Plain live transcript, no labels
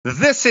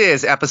This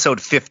is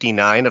episode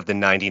 59 of the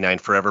 99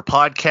 Forever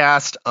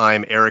podcast.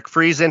 I'm Eric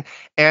Friesen,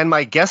 and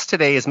my guest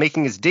today is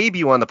making his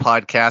debut on the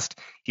podcast.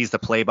 He's the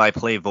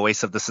play-by-play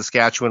voice of the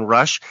Saskatchewan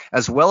Rush,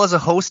 as well as a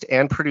host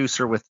and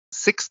producer with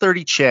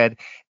 630 CHED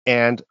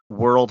and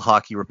World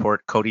Hockey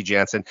Report, Cody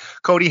Jansen.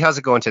 Cody, how's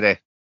it going today?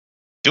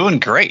 Doing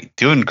great.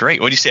 What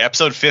do you say,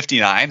 episode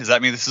 59? Does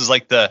that mean this is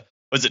like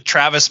was it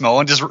Travis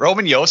Moen? Does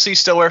Roman Josi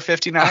still wear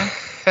 59?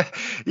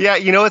 Yeah,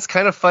 it's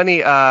kind of funny.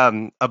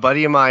 A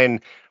buddy of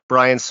mine,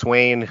 Brian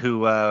Swain, who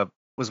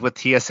was with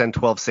TSN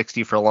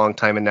 1260 for a long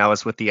time and now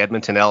is with the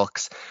Edmonton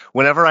Elks.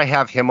 Whenever I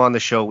have him on the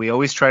show, we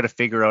always try to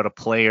figure out a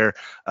player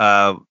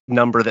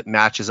number that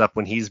matches up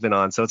when he's been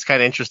on. So it's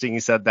kind of interesting you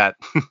said that.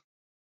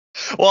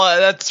 Well,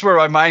 that's where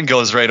my mind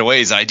goes right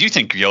away. And I do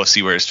think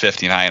Josi wears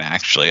 59,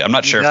 actually. I'm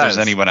not sure if there's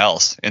anyone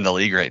else in the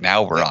league right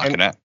now we're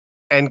rocking it.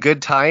 And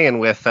good tie-in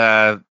with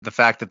the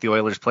fact that the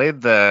Oilers played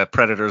the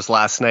Predators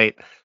last night.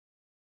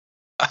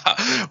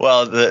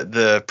 Well,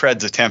 the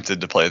Preds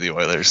attempted to play the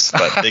Oilers,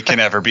 but they can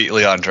never beat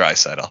Leon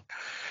Draisaitl.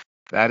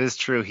 That is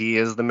true. He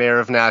is the mayor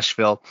of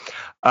Nashville.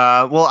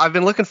 Well, I've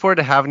been looking forward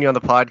to having you on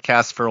the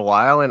podcast for a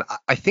while, and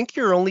I think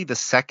you're only the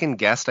second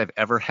guest I've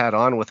ever had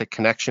on with a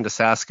connection to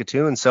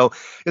Saskatoon. So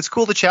it's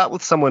cool to chat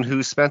with someone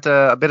who spent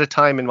a bit of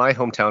time in my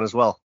hometown as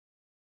well.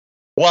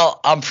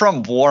 Well, I'm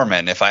from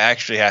Warman, if I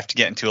actually have to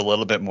get into a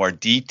little bit more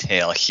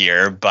detail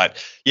here.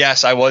 But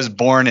yes, I was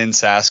born in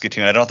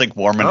Saskatoon. I don't think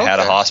Warman had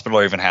a hospital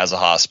or even has a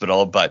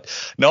hospital. But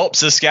nope,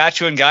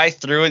 Saskatchewan guy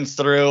through and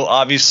through.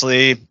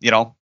 Obviously,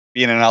 being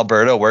in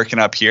Alberta, working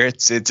up here,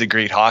 it's a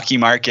great hockey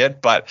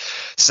market. But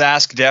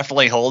Sask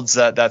definitely holds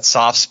that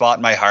soft spot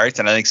in my heart.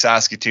 And I think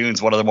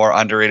Saskatoon's one of the more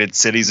underrated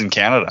cities in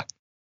Canada.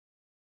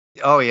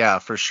 Oh, yeah,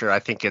 for sure. I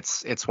think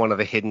it's one of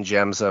the hidden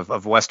gems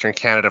of Western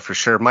Canada for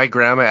sure. My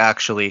grandma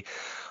actually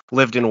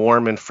lived in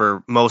Warman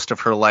for most of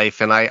her life,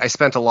 and I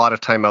spent a lot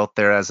of time out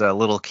there as a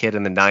little kid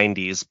in the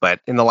 90s, but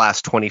in the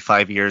last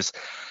 25 years,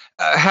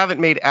 I haven't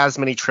made as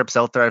many trips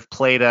out there. I've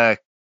played a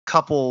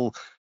couple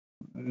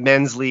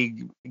men's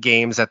league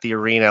games at the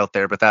arena out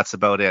there, but that's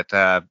about it.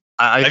 Have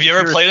you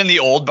ever played in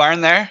the old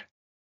barn there?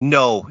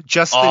 No,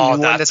 just the new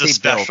one that they built. That's a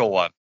special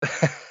one.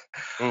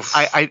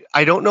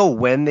 I don't know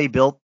when they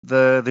built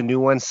the new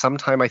one.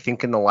 Sometime I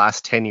think in the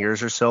last 10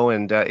 years or so,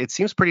 and it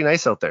seems pretty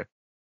nice out there.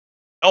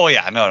 Oh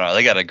yeah, no,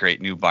 they got a great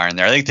new barn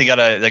there. I think they got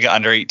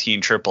under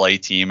 18 AAA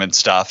team and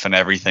stuff and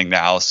everything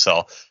now,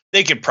 so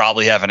they could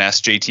probably have an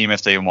SJ team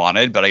if they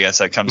wanted, but I guess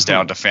that comes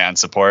down to fan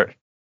support.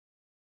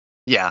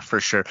 Yeah, for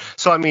sure.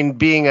 So, I mean,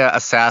 being a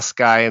Sask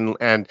guy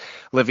and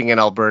living in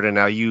Alberta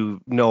now,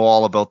 you know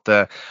all about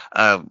the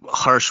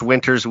harsh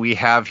winters we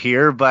have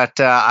here.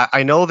 But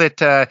I know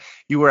that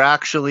you were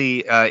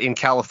actually in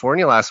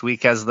California last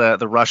week as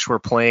the Rush were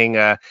playing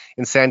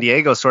in San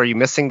Diego. So are you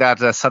missing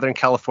that Southern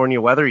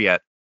California weather yet?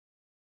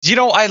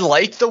 I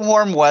like the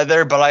warm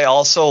weather, but I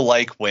also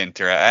like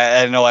winter.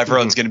 I know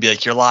everyone's going to be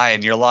like, you're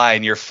lying,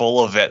 you're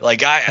full of it.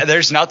 Like,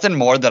 there's nothing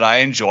more that I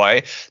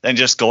enjoy than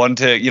just going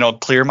to,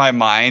 clear my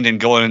mind and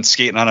going and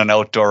skating on an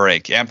outdoor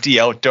rink, empty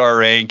outdoor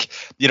rink,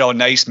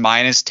 nice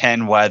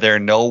 -10 weather,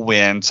 no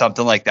wind,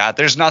 something like that.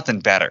 There's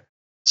nothing better.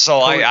 So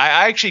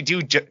I actually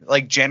do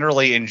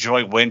generally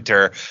enjoy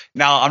winter.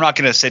 Now, I'm not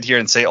going to sit here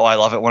and say, I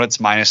love it when it's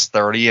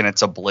 -30 and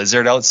it's a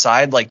blizzard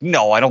outside. Like,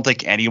 no, I don't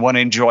think anyone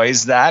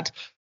enjoys that.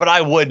 But I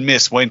would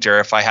miss winter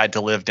if I had to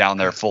live down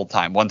there full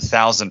time,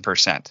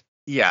 1,000%.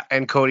 Yeah,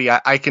 and Cody,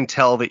 I can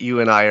tell that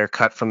you and I are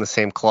cut from the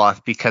same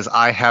cloth because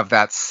I have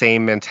that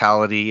same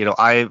mentality.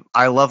 I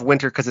love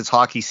winter because it's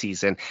hockey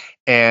season,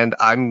 and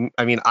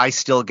I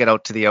still get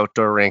out to the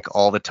outdoor rink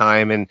all the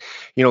time. And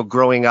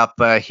growing up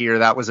here,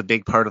 that was a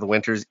big part of the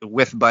winters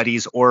with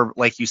buddies, or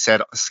like you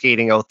said,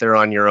 skating out there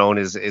on your own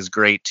is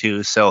great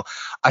too. So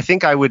I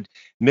think I would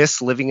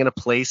miss living in a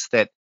place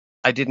that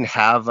I didn't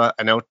have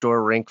an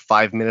outdoor rink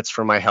 5 minutes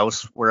from my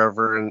house,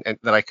 wherever and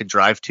that I could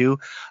drive to.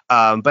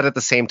 But at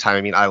the same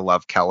time, I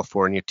love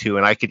California too,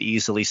 and I could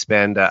easily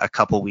spend a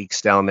couple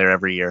weeks down there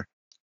every year.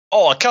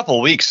 Oh, a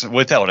couple weeks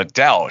without a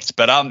doubt.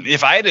 But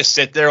if I had to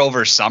sit there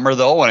over summer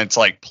though, when it's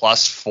like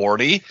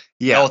 +40,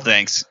 no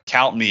thanks.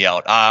 Count me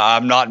out.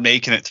 I'm not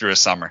making it through a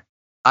summer.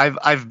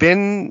 I've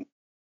been.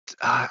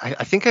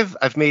 I think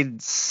I've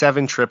made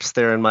 7 trips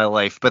there in my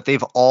life, but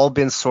they've all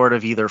been sort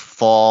of either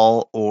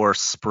fall or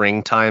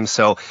springtime.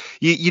 So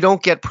you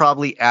don't get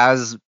probably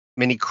as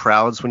many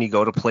crowds when you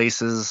go to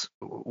places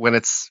when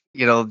it's,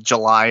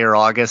 July or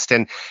August.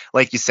 And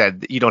like you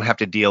said, you don't have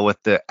to deal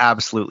with the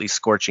absolutely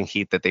scorching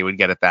heat that they would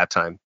get at that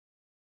time.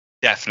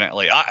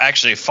 Definitely.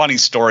 Actually, a funny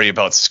story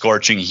about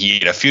scorching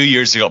heat. A few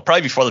years ago,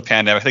 probably before the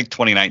pandemic, I think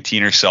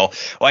 2019 or so,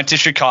 went to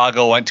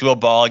Chicago, went to a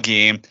ball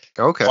game,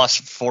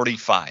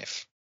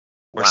 +45.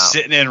 We're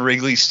sitting in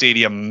Wrigley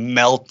Stadium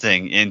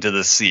melting into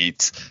the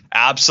seats.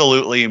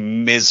 Absolutely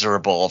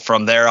miserable.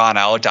 From there on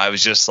out, I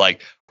was just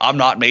like, I'm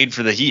not made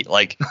for the heat.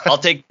 Like, I'll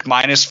take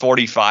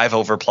 -45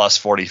 over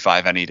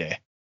 +45 any day.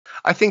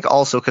 I think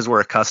also because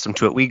we're accustomed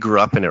to it. We grew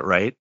up in it,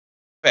 right?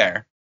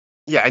 Fair.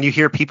 Yeah, and you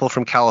hear people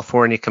from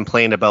California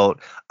complain about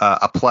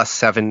a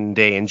 +7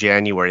 day in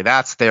January.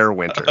 That's their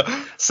winter.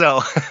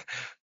 So,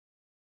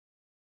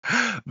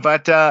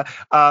 but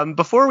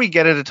before we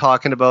get into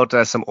talking about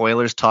some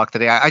Oilers talk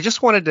today, I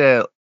just wanted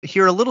to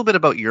hear a little bit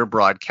about your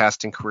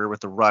broadcasting career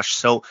with the Rush.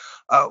 So,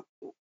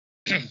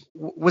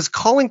 was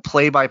calling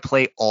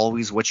play-by-play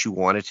always what you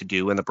wanted to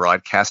do in the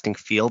broadcasting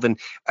field? And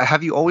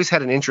have you always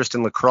had an interest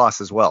in lacrosse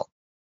as well?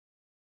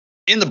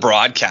 In the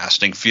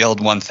broadcasting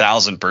field,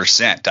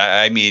 1000%.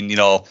 I mean,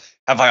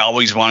 have I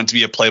always wanted to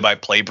be a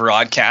play-by-play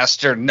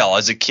broadcaster? No,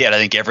 as a kid, I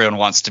think everyone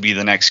wants to be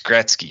the next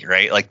Gretzky,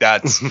 right? Like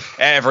that's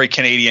every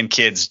Canadian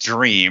kid's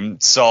dream.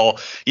 So,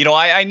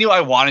 I knew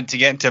I wanted to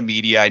get into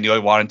media. I knew I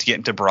wanted to get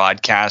into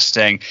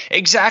broadcasting.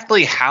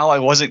 Exactly how, I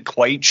wasn't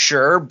quite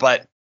sure,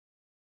 but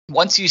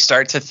once you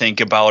start to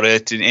think about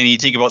it and you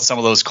think about some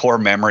of those core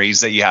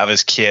memories that you have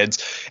as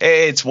kids,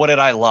 it's what did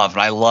I love?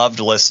 And I loved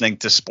listening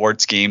to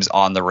sports games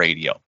on the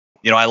radio.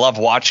 I love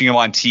watching them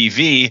on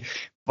TV,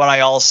 but I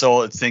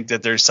also think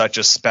that there's such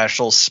a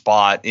special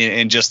spot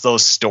in just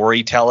those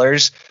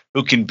storytellers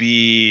who can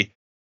be,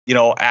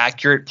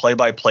 accurate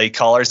play-by-play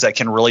callers that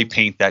can really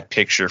paint that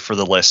picture for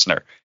the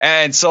listener.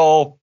 And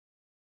so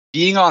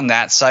being on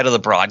that side of the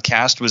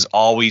broadcast was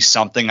always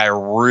something I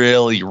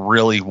really,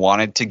 really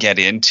wanted to get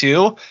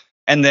into.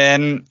 And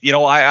then,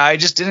 I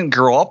just didn't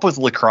grow up with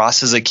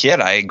lacrosse as a kid.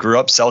 I grew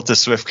up south of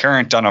Swift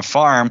Current on a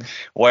farm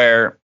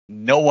where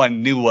no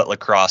one knew what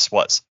lacrosse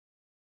was.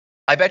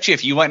 I bet you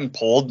if you went and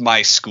polled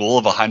my school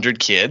of 100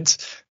 kids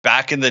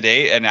back in the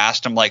day and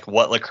asked them like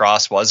what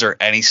lacrosse was or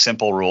any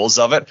simple rules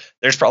of it,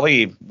 there's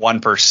probably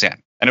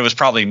 1%. And it was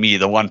probably me,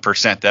 the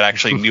 1% that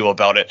actually knew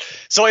about it.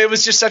 So it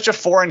was just such a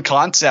foreign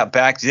concept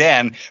back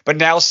then. But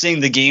now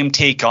seeing the game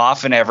take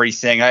off and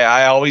everything,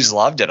 I always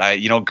loved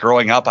it.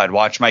 Growing up, I'd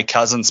watch my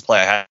cousins play.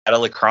 I had a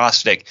lacrosse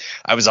stick.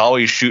 I was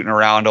always shooting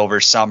around over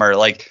summer.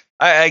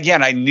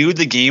 I knew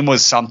the game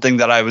was something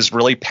that I was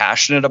really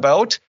passionate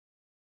about.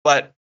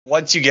 But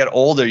once you get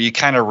older, you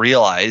kind of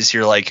realize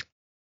you're like,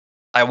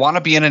 I want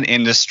to be in an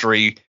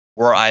industry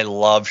where I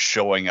love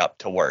showing up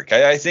to work.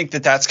 I think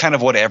that that's kind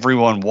of what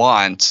everyone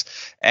wants.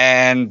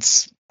 And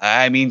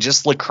I mean,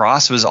 just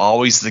lacrosse was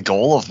always the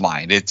goal of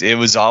mine. It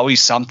was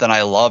always something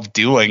I loved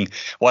doing,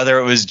 whether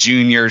it was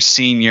junior,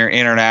 senior,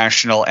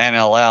 international,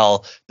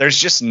 NLL. There's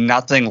just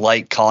nothing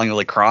like calling a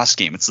lacrosse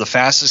game. It's the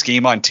fastest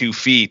game on 2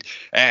 feet.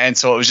 And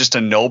so it was just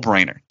a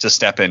no-brainer to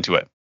step into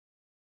it.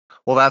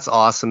 Well, that's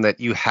awesome that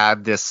you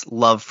had this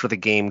love for the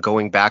game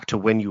going back to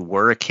when you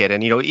were a kid.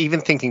 And, even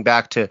thinking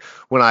back to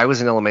when I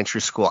was in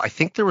elementary school, I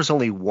think there was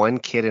only one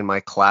kid in my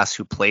class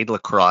who played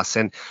lacrosse.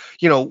 And,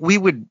 we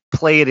would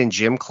play it in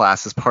gym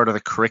class as part of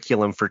the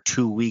curriculum for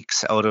 2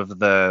 weeks out of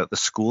the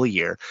school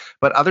year.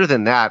 But other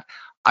than that,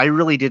 I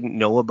really didn't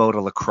know about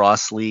a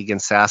lacrosse league in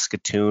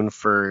Saskatoon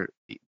for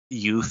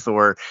youth,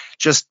 or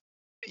just,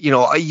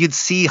 you'd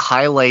see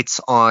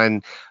highlights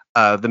on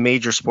the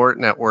major sport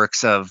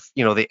networks of,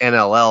 the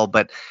NLL,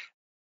 but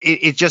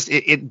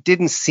it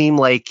didn't seem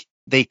like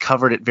they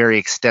covered it very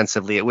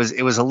extensively. It was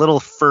a little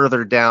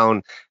further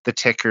down the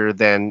ticker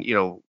than,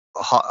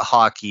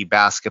 hockey,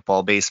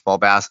 basketball, baseball,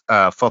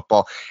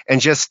 football,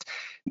 and just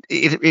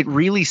it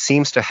really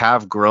seems to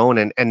have grown.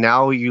 And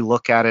now you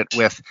look at it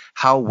with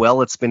how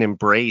well it's been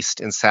embraced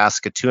in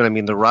Saskatoon. I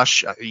mean, the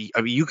Rush,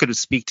 you could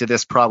speak to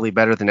this probably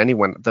better than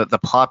anyone, the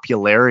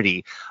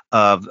popularity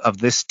of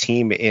this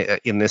team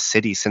in this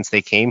city since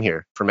they came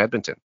here from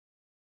Edmonton.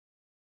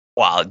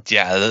 Wow,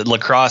 yeah, the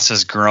lacrosse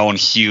has grown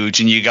huge,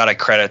 and you got to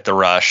credit the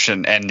Rush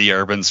and the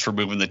Urbans for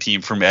moving the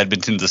team from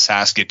Edmonton to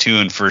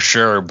Saskatoon for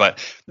sure. But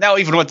now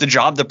even with the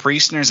job the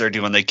Priestners are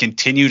doing, they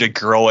continue to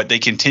grow it. They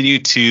continue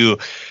to,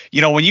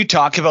 when you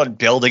talk about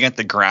building at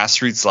the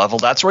grassroots level,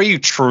 that's where you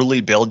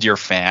truly build your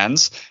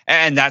fans.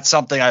 And that's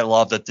something I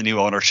love that the new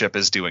ownership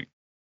is doing.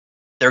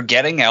 They're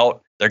getting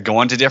out. They're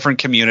going to different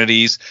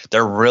communities.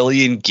 They're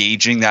really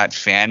engaging that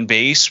fan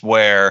base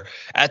where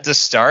at the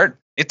start,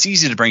 it's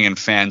easy to bring in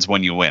fans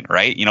when you win,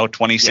 right?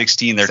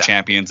 2016, they're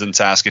champions in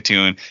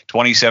Saskatoon.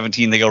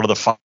 2017, they go to the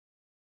final.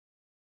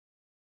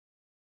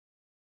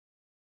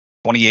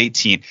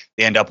 2018,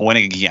 they end up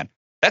winning again.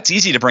 That's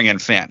easy to bring in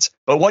fans.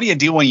 But what do you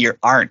do when you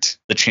aren't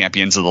the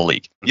champions of the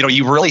league?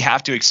 You really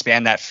have to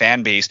expand that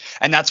fan base.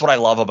 And that's what I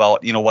love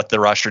about, what the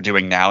Rush are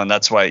doing now. And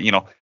that's why,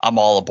 I'm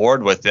all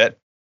aboard with it.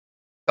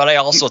 But I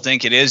also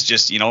think it is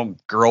just,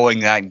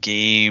 growing that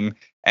game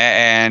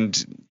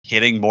and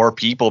hitting more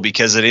people,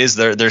 because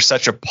they're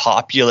such a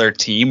popular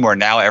team where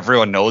now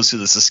everyone knows who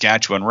the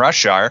Saskatchewan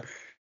Rush are.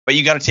 But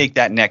you got to take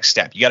that next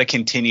step. You got to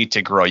continue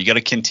to grow. You got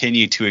to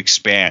continue to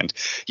expand.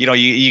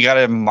 You got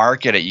to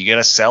market it. You got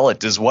to sell it.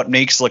 Does what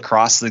makes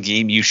lacrosse the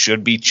game you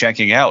should be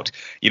checking out?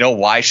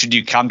 Why should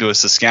you come to a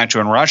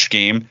Saskatchewan Rush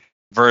game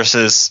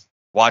versus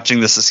watching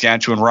the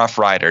Saskatchewan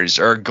Roughriders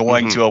or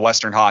going to a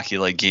Western Hockey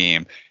League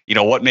game?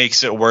 What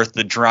makes it worth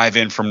the drive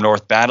in from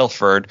North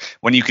Battleford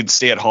when you can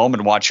stay at home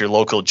and watch your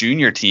local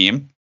junior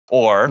team,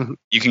 or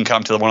you can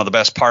come to one of the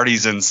best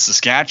parties in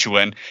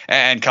Saskatchewan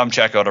and come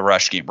check out a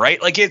Rush game,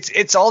 right? Like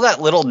it's all that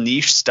little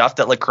niche stuff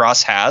that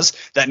lacrosse has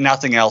that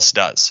nothing else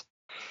does.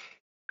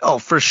 Oh,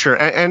 for sure.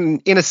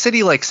 And in a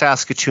city like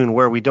Saskatoon,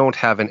 where we don't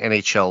have an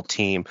NHL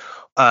team,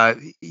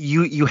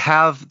 you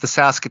have the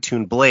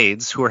Saskatoon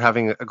Blades, who are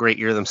having a great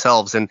year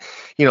themselves, and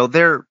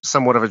they're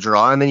somewhat of a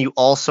draw. And then you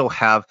also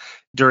have,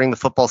 during the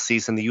football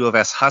season, the U of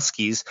S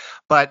Huskies.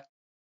 But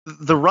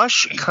the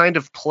Rush kind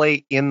of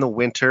play in the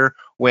winter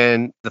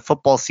when the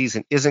football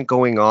season isn't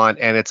going on,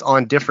 and it's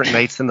on different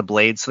nights than the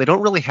Blades, so they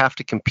don't really have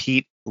to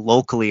compete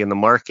locally in the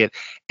market.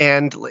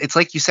 And it's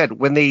like you said,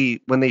 when they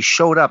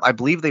showed up, I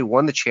believe they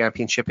won the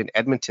championship in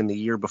Edmonton the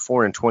year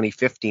before in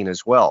 2015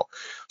 as well.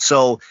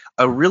 So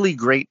a really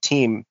great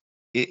team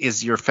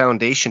is your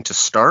foundation to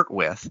start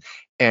with.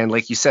 And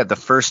like you said, the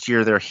first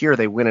year they're here,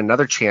 they win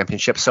another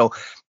championship. So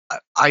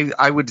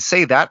I would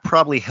say that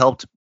probably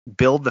helped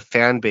build the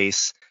fan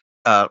base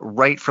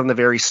right from the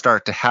very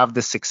start to have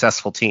this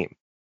successful team.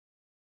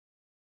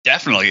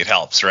 Definitely it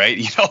helps,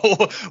 right?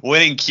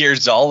 Winning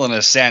cures all in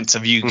a sense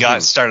of you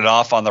got started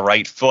off on the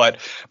right foot.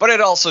 But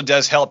it also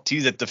does help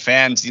too that the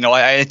fans,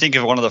 I think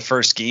of one of the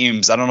first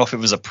games, I don't know if it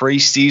was a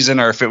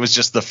preseason or if it was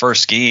just the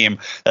first game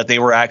that they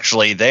were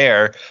actually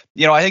there.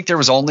 I think there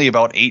was only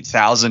about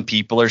 8,000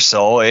 people or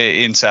so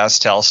in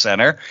SaskTel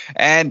Center.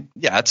 And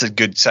yeah, it's a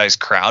good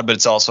sized crowd, but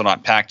it's also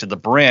not packed to the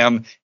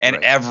brim. And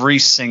every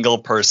single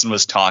person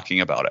was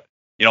talking about it.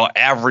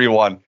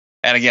 Everyone.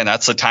 And again,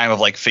 that's the time of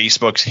like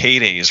Facebook's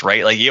heydays,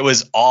 right? Like it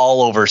was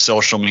all over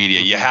social media.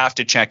 You have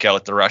to check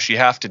out the Rush. You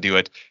have to do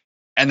it.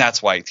 And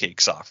that's why it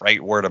takes off,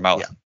 right? Word of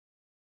mouth.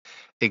 Yeah.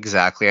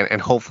 Exactly. And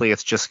hopefully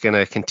it's just going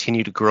to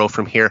continue to grow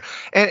from here.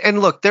 And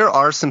look, there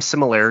are some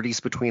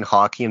similarities between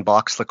hockey and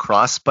box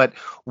lacrosse, but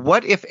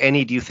what, if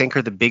any, do you think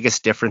are the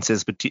biggest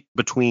differences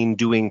between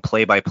doing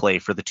play-by-play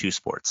for the two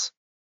sports?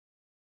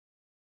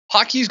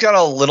 Hockey's got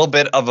a little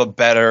bit of a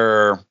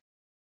better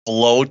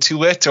flow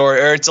to it, or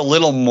it's a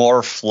little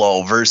more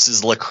flow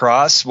versus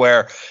lacrosse,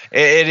 where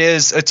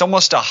it's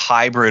almost a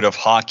hybrid of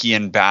hockey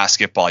and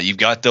basketball. You've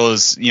got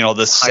those,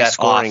 the set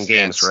scoring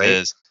games,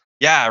 right?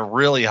 Yeah,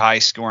 really high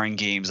scoring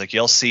games. Like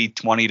you'll see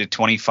 20 to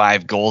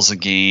 25 goals a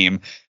game.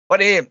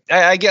 But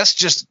I guess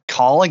just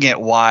calling it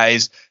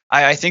wise,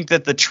 I think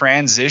that the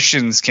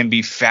transitions can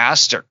be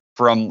faster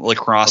from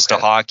lacrosse to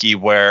hockey,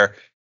 where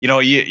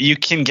you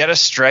can get a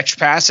stretch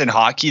pass in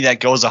hockey that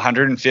goes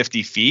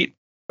 150 feet.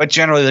 But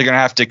generally, they're going to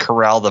have to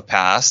corral the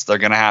pass. They're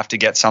going to have to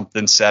get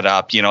something set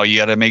up. You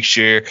got to make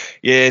sure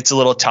it's a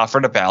little tougher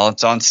to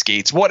balance on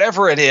skates.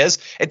 Whatever it is,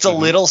 it's a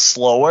little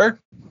slower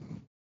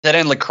than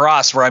in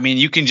lacrosse, where,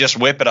 you can just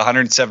whip it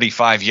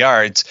 175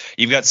 yards.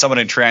 You've got someone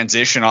in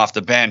transition off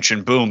the bench,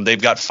 and boom,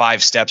 they've got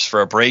 5 steps for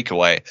a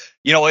breakaway.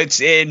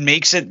 It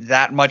makes it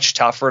that much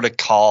tougher to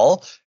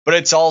call. But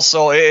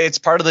it's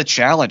part of the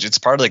challenge. It's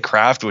part of the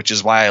craft, which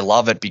is why I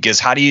love it, because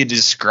how do you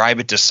describe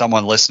it to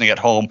someone listening at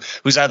home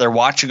who's either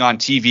watching on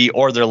TV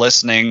or they're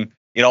listening?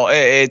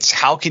 It's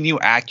how can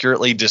you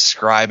accurately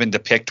describe and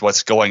depict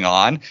what's going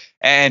on?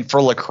 And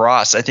for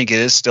lacrosse, I think it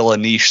is still a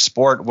niche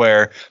sport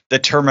where the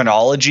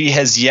terminology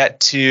has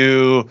yet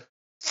to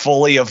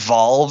fully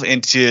evolve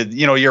into,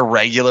 your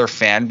regular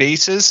fan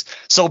bases.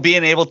 So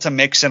being able to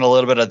mix in a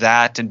little bit of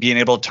that and being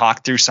able to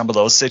talk through some of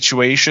those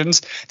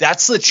situations,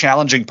 that's the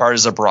challenging part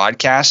as a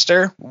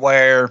broadcaster,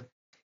 where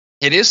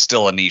it is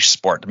still a niche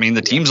sport.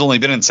 The team's only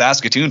been in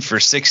Saskatoon for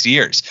 6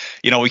 years.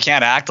 We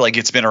can't act like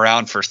it's been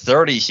around for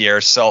 30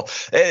 here. So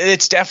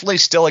it's definitely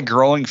still a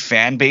growing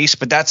fan base,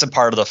 but that's a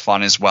part of the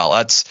fun as well.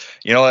 That's,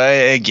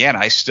 again,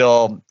 I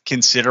still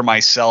consider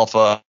myself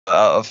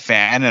a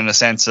fan in a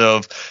sense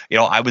of,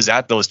 I was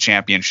at those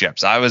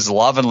championships. I was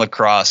loving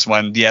lacrosse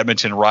when the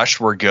Edmonton Rush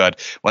were good,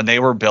 when they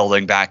were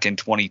building back in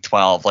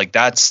 2012. Like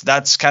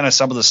that's kind of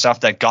some of the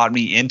stuff that got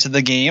me into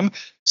the game.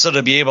 So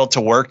to be able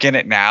to work in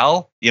it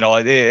now,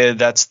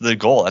 that's the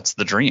goal. That's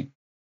the dream.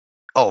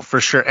 Oh, for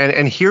sure.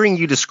 And hearing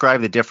you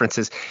describe the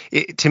differences,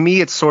 to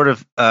me, it sort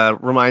of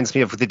reminds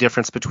me of the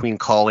difference between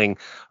calling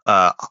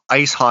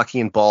ice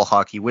hockey and ball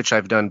hockey, which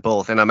I've done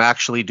both. And I'm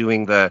actually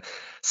doing the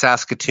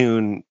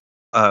Saskatoon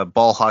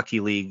Ball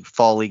Hockey League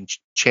Fall League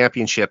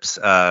Championships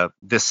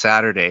this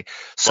Saturday.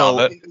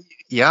 So,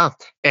 yeah.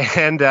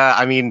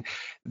 And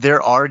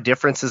there are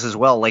differences as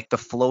well, like the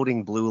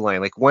floating blue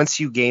line. Like once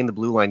you gain the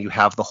blue line, you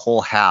have the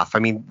whole half.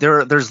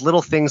 There's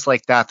little things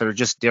like that are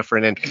just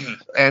different.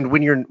 And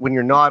when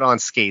you're not on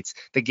skates,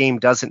 the game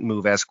doesn't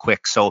move as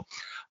quick. So,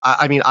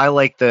 I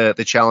like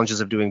the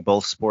challenges of doing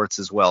both sports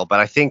as well. But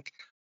I think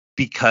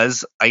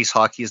because ice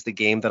hockey is the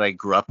game that I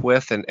grew up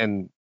with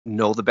and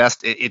know the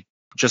best, it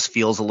just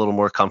feels a little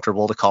more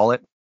comfortable to call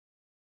it.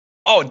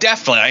 Oh,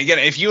 definitely. Again,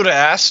 if you would have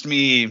asked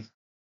me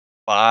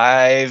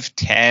 5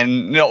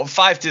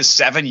 to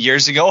 7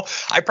 years ago,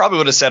 I probably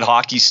would have said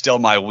hockey's still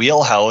my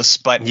wheelhouse.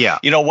 But yeah,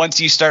 once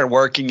you start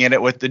working in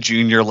it with the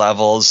junior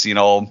levels,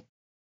 6-7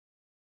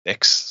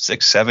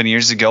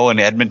 years ago in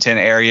Edmonton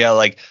area,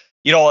 like,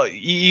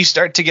 you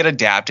start to get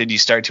adapted, you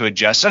start to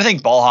adjust. I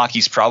think ball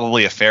hockey's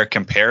probably a fair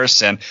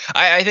comparison.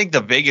 I think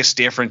the biggest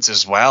difference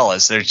as well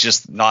is there's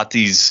just not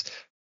these,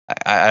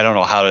 I don't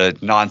know how to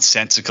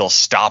nonsensical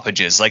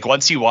stoppages. Like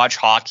once you watch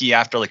hockey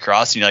after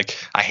lacrosse, and you're like,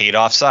 I hate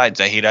offsides,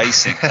 I hate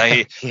icing, I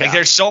hate Yeah. like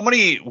there's so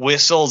many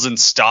whistles and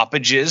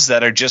stoppages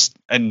that are just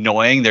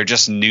annoying. They're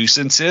just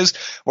nuisances.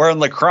 Where in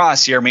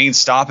lacrosse, your main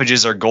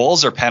stoppages are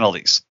goals or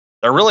penalties.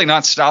 They're really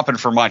not stopping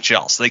for much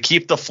else. They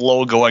keep the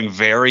flow going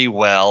very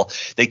well.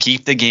 They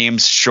keep the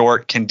games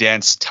short,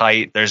 condensed,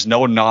 tight. There's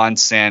no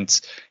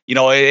nonsense.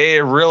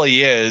 It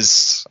really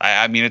is.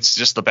 I mean, it's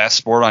just the best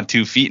sport on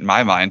 2 feet in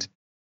my mind.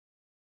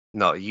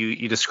 No,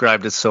 you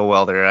described it so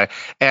well there.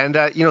 And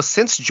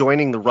since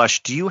joining the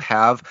Rush, do you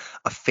have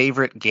a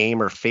favorite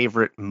game or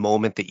favorite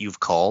moment that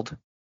you've called?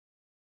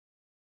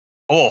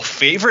 Oh,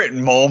 favorite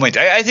moment.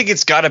 I think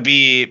it's got to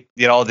be,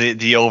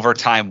 the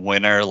overtime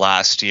winner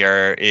last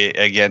year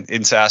again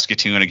in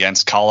Saskatoon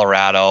against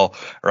Colorado.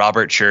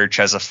 Robert Church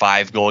has a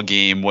 5-goal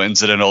game,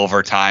 wins it in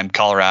overtime.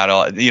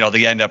 Colorado,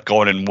 they end up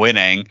going and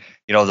winning,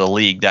 the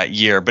league that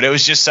year. But it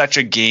was just such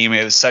a game.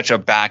 It was such a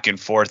back and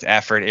forth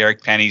effort.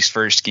 Eric Penny's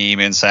first game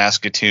in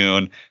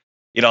Saskatoon.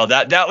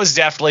 That was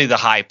definitely the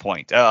high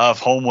point of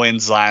home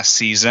wins last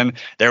season.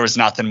 There was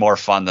nothing more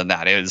fun than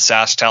that. It was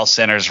SaskTel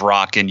Center's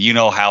rocking. You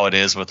know how it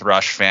is with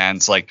Rush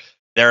fans. Like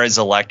they're as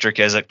electric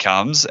as it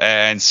comes.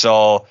 And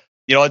so,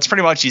 it's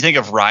pretty much, you think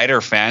of Rider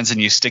fans and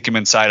you stick them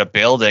inside a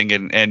building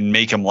and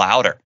make them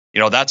louder.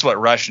 That's what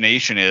Rush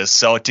Nation is.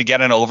 So to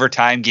get an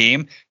overtime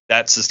game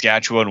that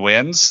Saskatchewan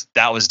wins,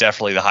 that was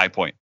definitely the high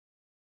point.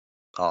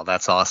 Oh,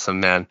 that's awesome,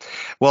 man.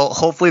 Well,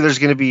 hopefully there's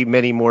going to be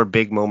many more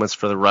big moments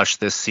for the Rush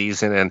this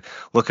season, and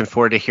looking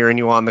forward to hearing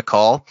you on the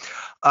call.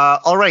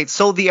 All right,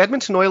 so the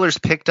Edmonton Oilers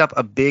picked up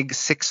a big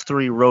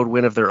 6-3 road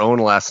win of their own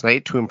last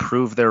night to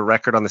improve their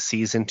record on the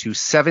season to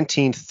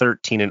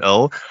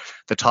 17-13-0.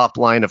 The top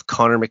line of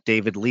Connor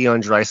McDavid,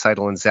 Leon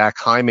Draisaitl, and Zach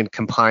Hyman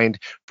combined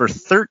for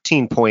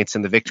 13 points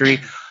in the victory.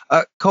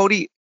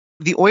 Cody,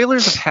 the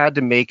Oilers have had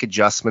to make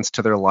adjustments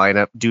to their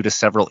lineup due to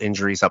several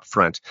injuries up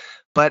front.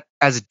 But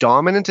as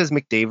dominant as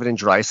McDavid and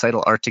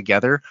Draisaitl are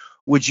together,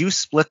 would you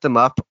split them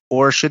up,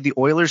 or should the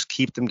Oilers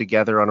keep them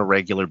together on a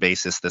regular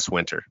basis this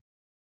winter?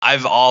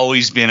 I've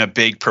always been a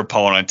big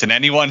proponent, and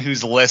anyone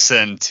who's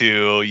listened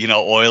to,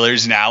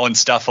 Oilers Now and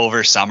stuff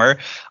over summer,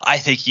 I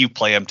think you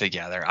play them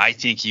together. I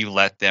think you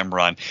let them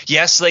run.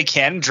 Yes, they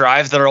can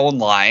drive their own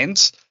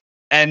lines,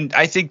 and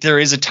I think there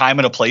is a time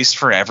and a place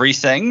for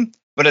everything.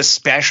 But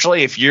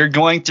especially if you're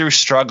going through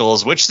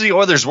struggles, which the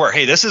Oilers were.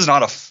 Hey, this is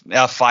not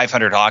a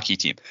 500 hockey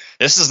team.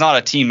 This is not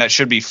a team that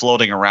should be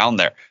floating around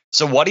there.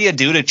 So what do you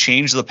do to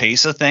change the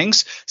pace of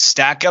things?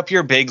 Stack up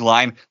your big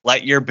line.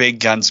 Let your big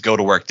guns go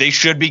to work. They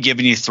should be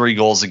giving you 3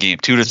 goals a game,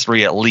 2 to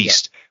 3 at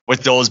least,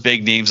 with those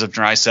big names of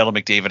Draisaitl,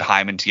 McDavid,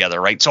 Hyman together,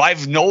 right? So I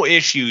have no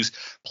issues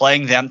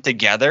playing them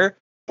together.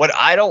 What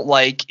I don't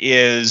like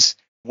is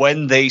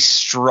when they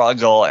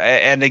struggle.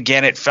 And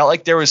again, it felt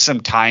like there was some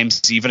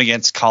times, even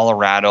against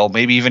Colorado,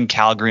 maybe even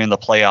Calgary in the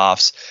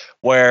playoffs,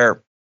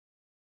 where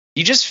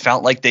you just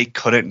felt like they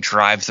couldn't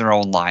drive their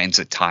own lines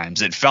at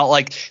times. It felt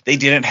like they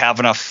didn't have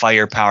enough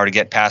firepower to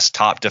get past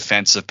top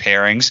defensive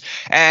pairings.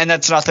 And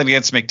that's nothing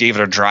against McDavid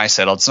or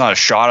Draisaitl. It's not a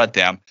shot at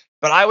them.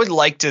 But I would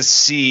like to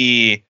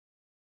see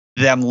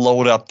them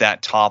load up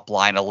that top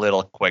line a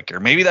little quicker.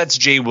 Maybe that's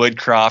Jay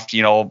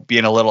Woodcroft,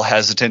 being a little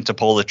hesitant to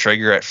pull the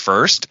trigger at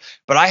first,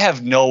 but I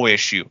have no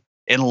issue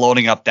in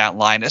loading up that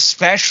line,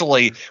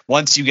 especially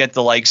once you get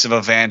the likes of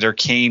Evander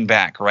Kane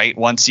back, right?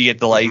 Once you get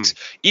the likes,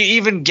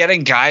 even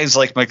getting guys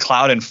like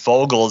McLeod and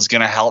Fogle is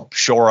going to help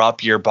shore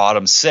up your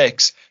bottom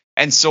 6.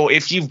 And so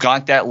if you've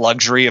got that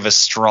luxury of a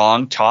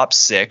strong top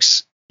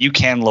 6, you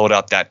can load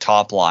up that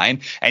top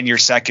line, and your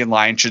second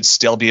line should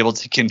still be able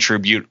to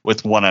contribute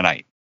with 1 a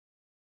night.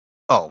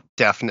 Oh,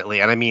 definitely.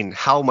 And I mean,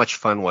 how much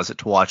fun was it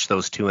to watch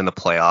those two in the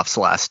playoffs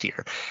last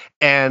year?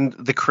 And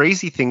the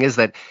crazy thing is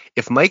that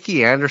if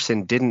Mikey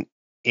Anderson didn't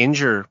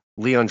injure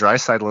Leon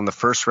Draisaitl in the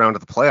first round of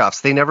the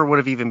playoffs, they never would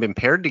have even been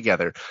paired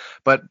together.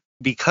 But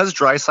because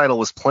Draisaitl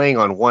was playing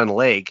on one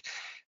leg,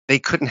 they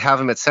couldn't have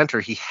him at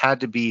center. He had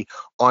to be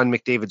on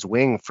McDavid's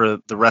wing for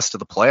the rest of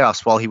the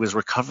playoffs while he was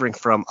recovering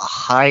from a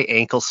high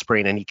ankle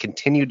sprain, and he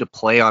continued to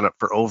play on it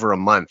for over a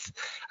month.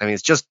 I mean,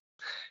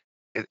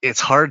 it's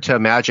hard to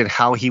imagine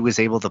how he was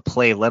able to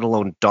play, let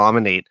alone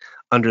dominate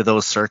under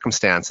those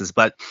circumstances.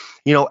 But,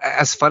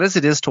 as fun as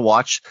it is to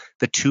watch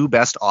the two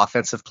best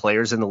offensive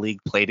players in the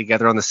league play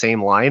together on the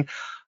same line,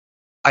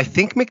 I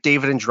think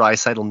McDavid and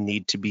Draisaitl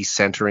need to be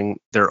centering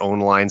their own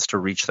lines to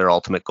reach their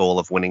ultimate goal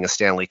of winning a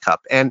Stanley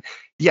Cup. And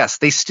yes,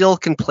 they still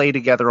can play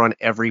together on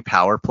every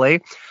power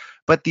play,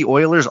 but the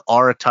Oilers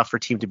are a tougher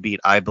team to beat,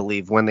 I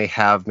believe, when they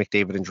have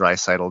McDavid and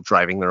Draisaitl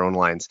driving their own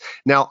lines.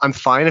 Now, I'm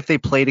fine if they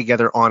play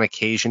together on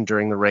occasion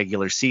during the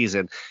regular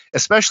season,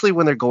 especially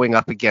when they're going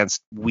up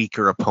against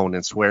weaker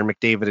opponents where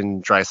McDavid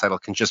and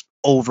Draisaitl can just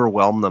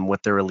overwhelm them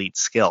with their elite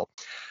skill.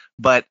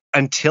 But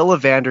until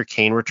Evander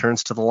Kane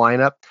returns to the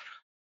lineup,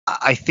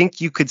 I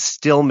think you could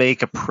still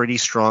make a pretty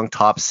strong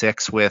top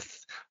 6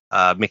 with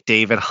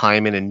McDavid,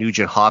 Hyman, and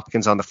Nugent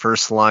Hopkins on the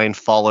first line,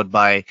 followed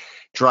by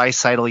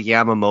Draisaitl,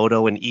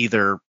 Yamamoto, and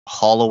either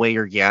Holloway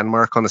or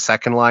Janmark on the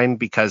second line.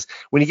 Because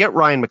when you get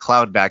Ryan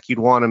McLeod back, you'd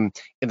want him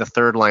in the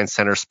third line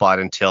center spot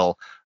until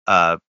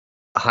until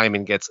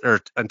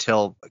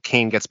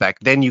Kane gets back.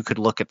 Then you could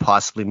look at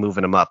possibly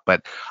moving him up.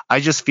 But I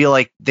just feel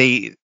like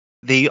they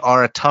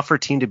are a tougher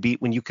team to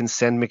beat when you can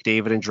send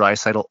McDavid and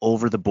Draisaitl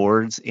over the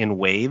boards in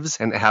waves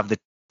and have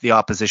the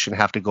opposition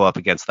have to go up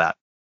against that.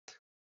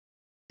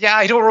 Yeah,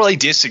 I don't really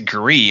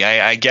disagree.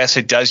 I guess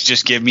it does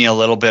just give me a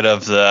little bit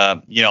of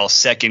the,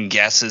 second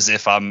guesses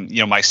if I'm,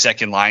 my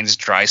second line is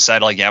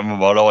Draisaitl,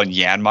 Yamamoto, and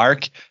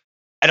Janmark.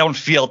 I don't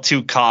feel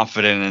too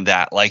confident in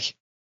that. Like,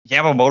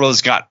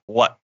 Yamamoto's got,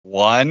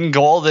 one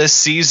goal this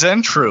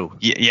season? True.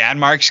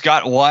 Janmark's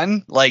got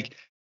one. Like,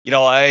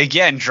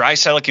 again,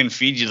 Draisaitl can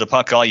feed you the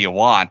puck all you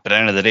want, but at the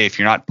end of the day, if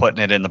you're not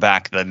putting it in the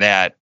back of the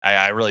net,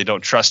 I really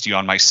don't trust you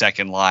on my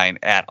second line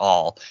at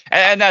all.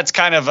 And that's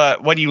kind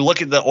of when you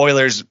look at the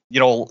Oilers,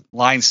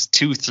 lines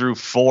 2 through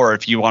 4,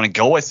 if you want to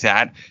go with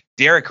that,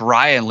 Derek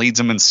Ryan leads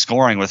them in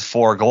scoring with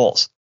 4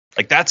 goals.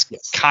 Like that's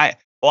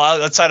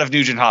outside of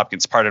Nugent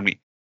Hopkins, pardon me.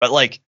 But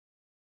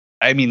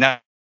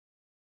that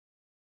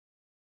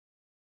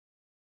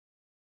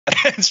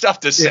it's tough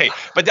to say.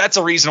 But that's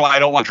a reason why I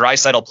don't want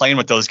Draisaitl playing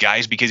with those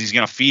guys, because he's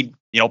going to feed,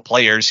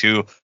 players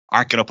who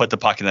aren't going to put the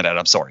puck in the net.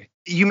 I'm sorry.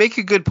 You make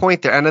a good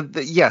point there. And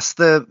yes,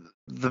 the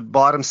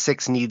bottom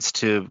 6 needs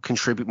to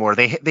contribute more.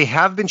 They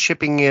have been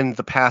chipping in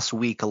the past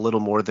week a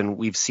little more than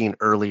we've seen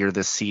earlier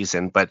this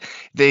season, but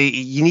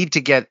you need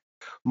to get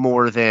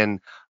more than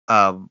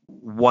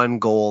 1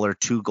 goal or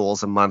 2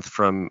 goals a month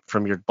from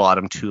your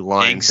bottom 2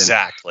 lines.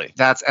 Exactly.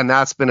 And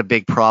that's been a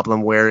big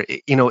problem where,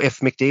 if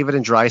McDavid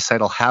and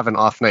Draisaitl have an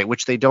off night,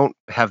 which they don't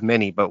have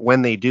many, but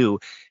when they do,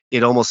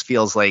 it almost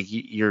feels like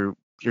your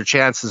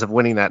chances of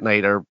winning that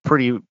night are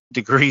pretty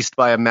decreased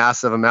by a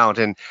massive amount.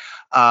 And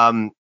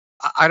I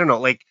don't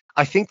know,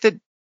 I think that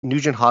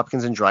Nugent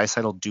Hopkins and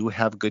Draisaitl do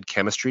have good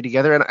chemistry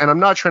together. And I'm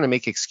not trying to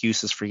make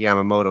excuses for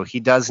Yamamoto. He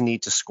does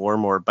need to score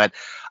more, but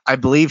I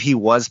believe he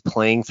was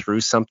playing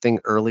through something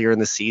earlier in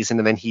the season,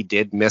 and then he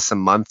did miss a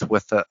month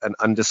with an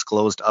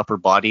undisclosed upper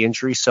body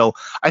injury. So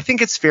I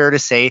think it's fair to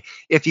say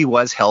if he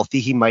was healthy,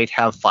 he might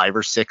have 5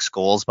 or 6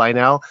 goals by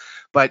now.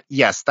 But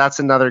yes, that's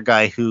another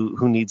guy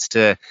who needs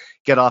to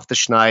get off the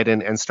schneid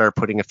and start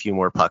putting a few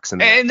more pucks in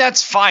there. And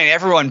that's fine.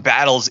 Everyone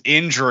battles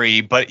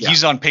injury, but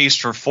he's on pace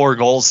for 4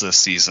 goals this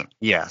season.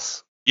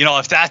 Yes.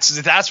 If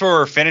that's where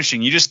we're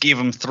finishing, you just gave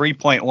him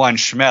 3.1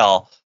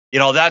 schmel.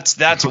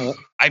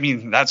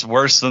 That's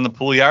worse than the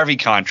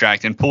Puljujarvi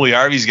contract, and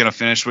Puljujarvi's going to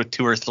finish with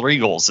 2 or 3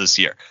 goals this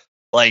year.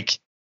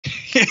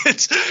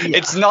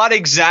 It's not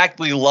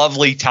exactly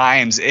lovely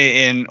times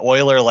in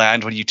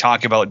Oilerland when you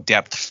talk about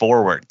depth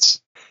forwards.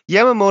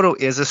 Yamamoto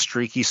is a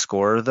streaky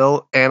scorer,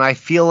 though, and I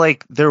feel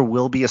like there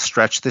will be a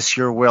stretch this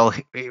year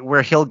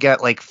where he'll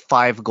get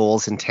 5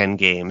 goals in 10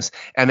 games,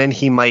 and then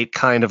he might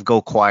kind of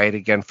go quiet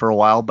again for a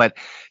while. But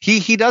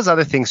he does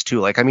other things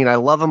too. I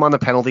love him on the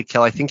penalty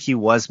kill. I think he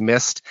was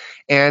missed,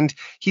 and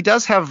he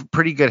does have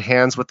pretty good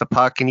hands with the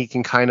puck, and he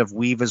can kind of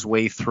weave his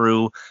way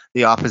through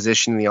the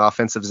opposition in the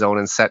offensive zone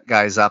and set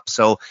guys up.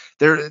 So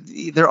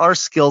there are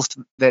skills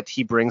that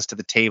he brings to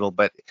the table,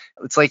 but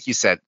it's like you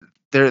said,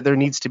 there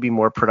needs to be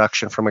more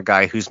production from a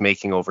guy who's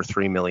making over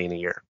 $3 million a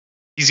year.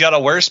 He's got a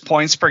worse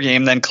points per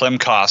game than Klim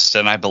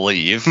Kostin, I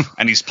believe,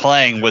 and he's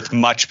playing with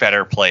much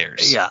better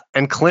players. Yeah,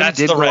 and Klim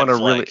did go on a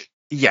really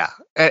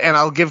and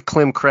I'll give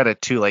Klim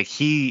credit too.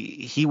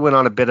 He went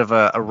on a bit of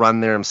a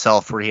run there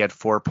himself where he had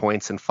 4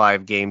 points in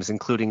 5 games,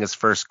 including his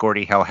first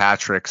Gordie Howe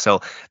hat trick.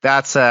 So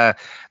that's a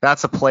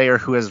player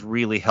who has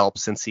really helped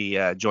since he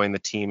joined the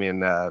team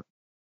in I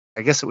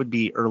guess it would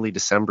be early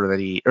December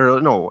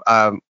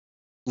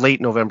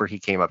late November he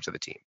came up to the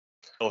team.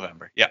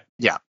 November, yeah.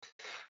 Yeah.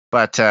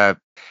 But the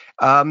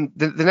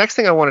next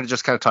thing I wanted to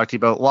just kind of talk to you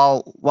about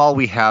while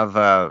we have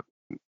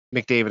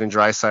McDavid and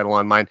Draisaitl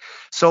on mind.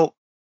 So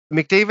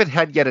McDavid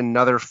had yet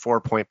another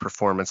 4-point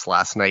performance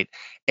last night,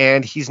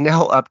 and he's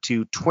now up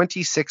to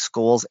 26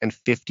 goals and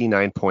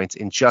 59 points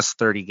in just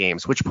 30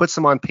 games, which puts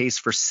him on pace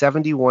for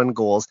 71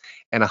 goals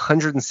and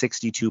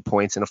 162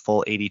 points in a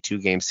full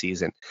 82-game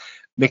season.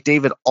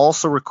 McDavid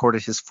also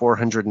recorded his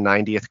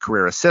 490th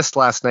career assist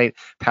last night,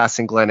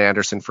 passing Glenn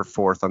Anderson for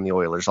 4th on the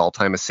Oilers'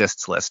 all-time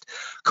assists list.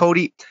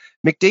 Cody,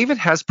 McDavid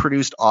has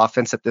produced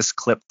offense at this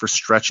clip for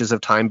stretches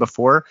of time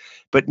before,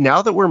 but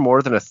now that we're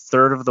more than a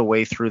third of the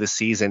way through the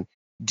season,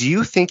 do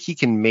you think he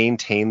can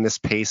maintain this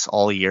pace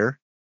all year?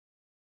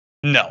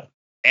 No.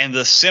 And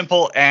the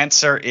simple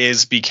answer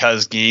is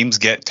because games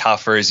get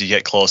tougher as you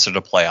get closer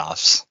to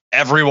playoffs.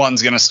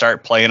 Everyone's going to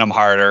start playing them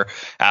harder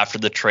after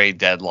the trade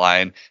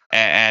deadline,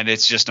 and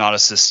it's just not a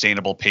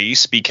sustainable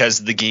pace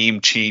because the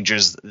game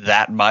changes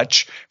that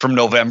much from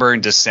November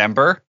and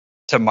December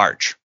to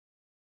March.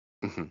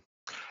 Mm-hmm.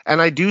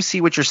 And I do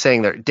see what you're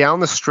saying there. Down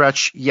the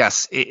stretch,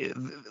 yes,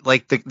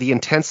 the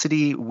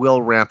intensity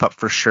will ramp up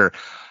for sure.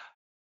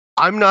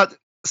 I'm not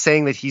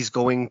saying that he's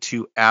going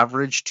to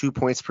average 2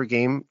 points per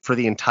game for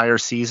the entire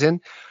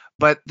season,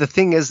 But the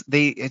thing is,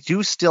 they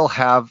do still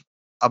have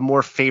a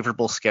more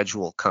favorable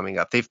schedule coming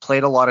up. They've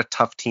played a lot of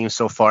tough teams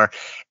so far.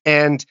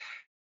 And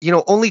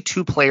only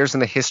two players in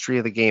the history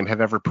of the game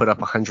have ever put up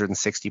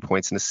 160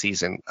 points in a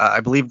season. I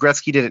believe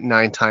Gretzky did it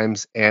 9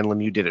 times and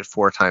Lemieux did it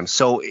 4 times.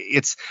 So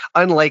it's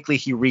unlikely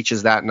he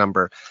reaches that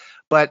number.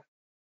 But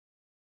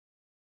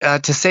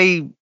to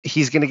say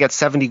he's going to get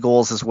 70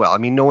 goals as well, I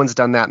mean, no one's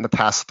done that in the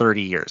past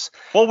 30 years.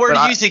 Well, where do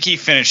you think he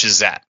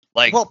finishes at?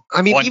 Like, well,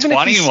 I mean,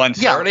 120,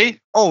 130? Yeah.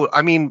 Oh,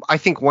 I mean, I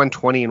think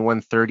 120 and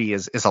 130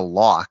 is a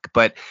lock.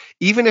 But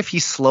even if he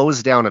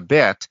slows down a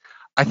bit,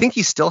 I think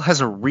he still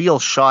has a real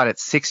shot at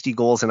 60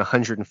 goals and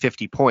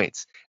 150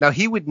 points. Now,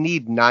 he would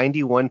need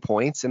 91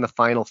 points in the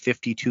final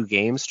 52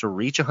 games to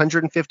reach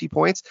 150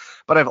 points,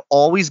 but I've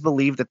always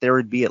believed that there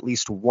would be at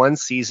least one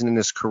season in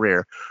his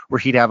career where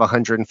he'd have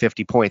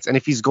 150 points. And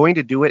if he's going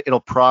to do it, it'll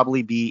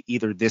probably be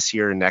either this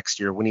year or next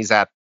year when he's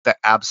at the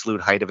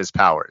absolute height of his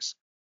powers.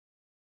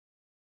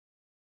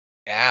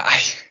 Yeah,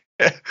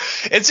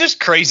 it's just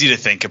crazy to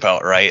think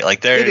about, right?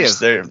 Like there's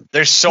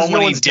so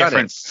many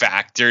different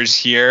factors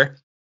here.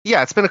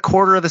 Yeah, it's been a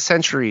quarter of the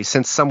century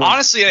since someone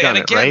honestly, done and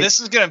again, it, right? This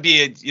is going to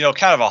be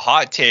kind of a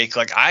hot take.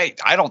 Like I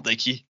don't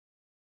think he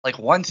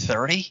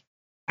 130.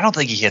 I don't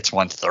think he hits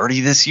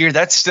 130 this year.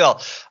 That's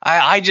still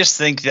I just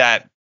think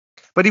that.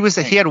 But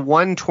he had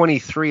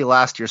 123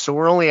 last year, so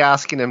we're only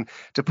asking him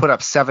to put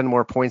up 7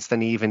 more points than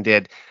he even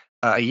did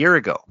a year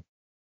ago.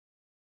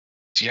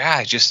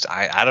 Yeah,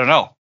 I don't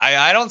know.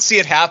 I don't see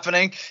it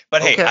happening,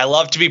 but okay. Hey, I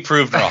love to be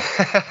proved wrong.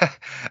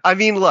 I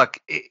mean, look,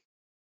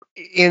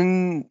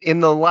 in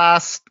the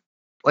last,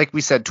 like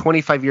we said,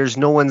 25 years,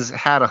 no one's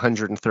had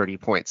 130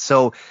 points.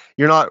 So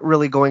you're not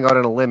really going out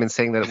on a limb and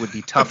saying that it would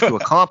be tough to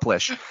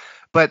accomplish.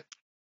 But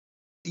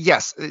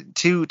yes,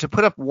 to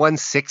put up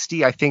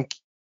 160, I think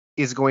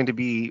is going to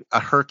be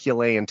a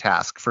Herculean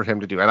task for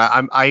him to do.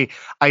 And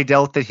I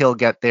doubt that he'll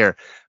get there.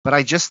 But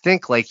I just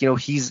think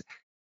he's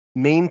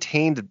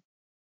maintained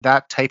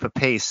that type of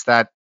pace,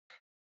 that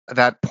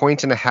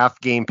point and a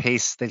half game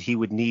pace that he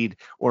would need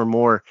or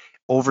more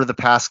over the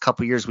past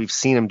couple of years. We've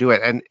seen him do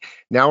it, and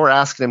now we're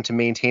asking him to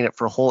maintain it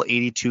for a whole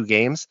 82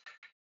 games.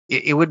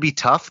 It would be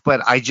tough,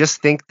 but I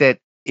just think that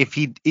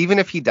even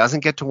if he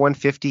doesn't get to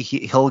 150,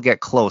 he'll get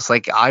close.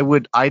 Like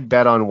I'd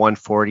bet on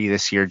 140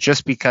 this year,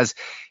 just because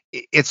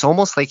it's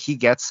almost like he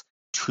gets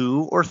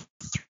 2 or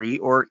 3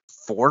 or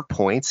 4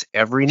 points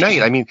every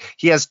night. I mean,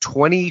 he has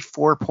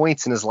 24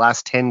 points in his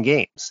last 10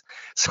 games.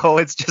 So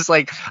it's just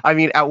like, I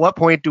mean, at what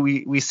point do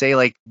we say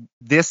like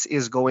this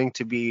is going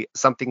to be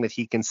something that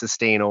he can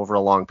sustain over a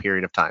long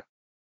period of time?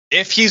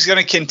 If he's going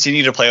to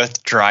continue to play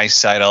with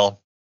Draisaitl,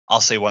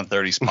 I'll say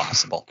 130 is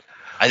possible.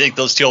 I think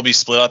those two will be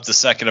split up the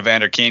second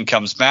Evander Kane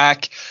comes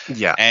back.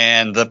 Yeah.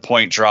 And the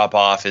point drop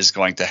off is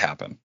going to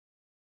happen.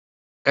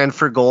 And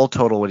for goal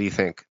total, what do you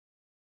think?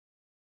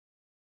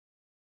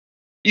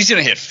 He's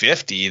going to hit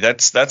 50.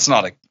 That's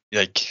not I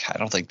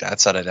don't think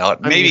that's out of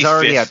doubt. Maybe he's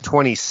already at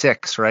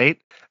 26, right?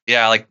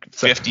 Yeah, like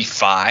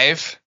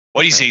 55.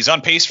 What do you say? He's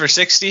on pace for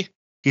 60?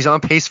 He's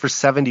on pace for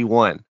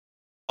 71.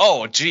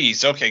 Oh,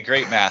 geez. Okay,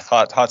 great math.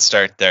 Hot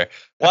start there.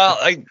 Well,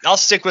 I'll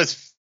stick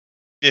with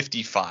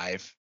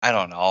 55. I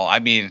don't know. I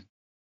mean,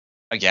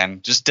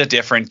 again, just a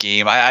different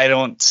game.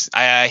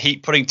 I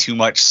hate putting too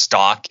much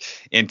stock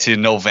into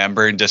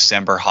November and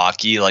December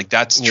hockey. Like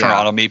that's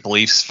Toronto Maple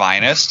Leafs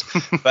finest.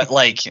 But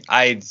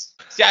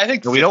I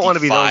think we don't want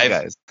to be those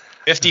guys.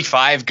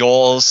 55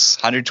 goals,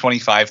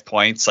 125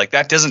 points. Like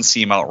that doesn't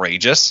seem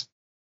outrageous.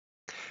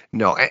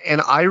 No,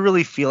 and I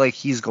really feel like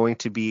he's going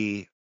to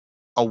be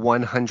a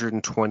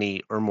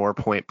 120 or more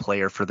point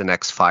player for the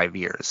next 5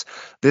 years.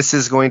 This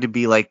is going to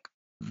be like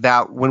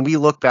that when we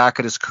look back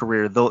at his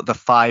career, the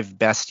 5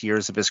 best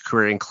years of his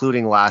career,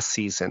 including last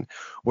season,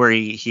 where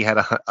he had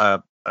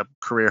a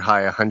career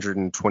high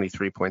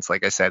 123 points,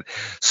 like I said.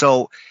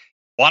 So,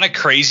 want a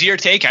crazier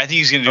take? I think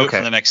he's going to do it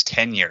for the next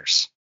 10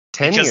 years.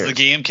 10 years. Because the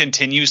game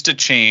continues to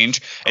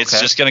change. It's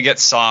just going to get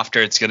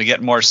softer. It's going to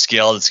get more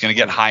skilled. It's going to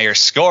get higher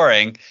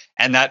scoring,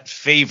 and that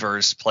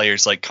favors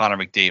players like Connor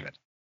McDavid.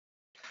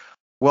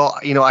 Well,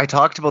 I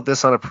talked about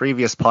this on a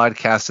previous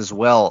podcast as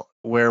well,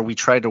 where we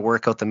tried to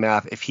work out the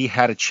math if he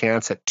had a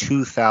chance at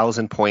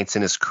 2,000 points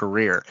in his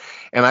career.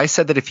 And I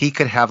said that if he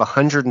could have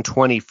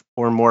 120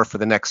 or more for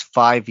the next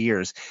 5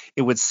 years,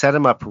 it would set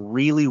him up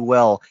really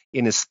well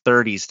in his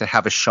 30s to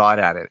have a shot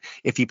at it.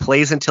 If he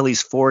plays until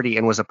he's 40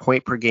 and was a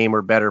point per game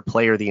or better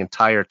player the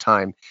entire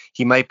time,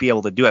 he might be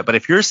able to do it. But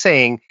if you're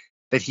saying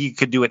that he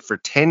could do it for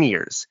 10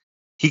 years,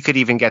 he could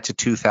even get to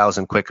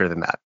 2,000 quicker than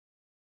that.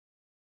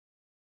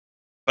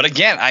 But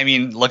again, I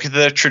mean, look at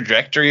the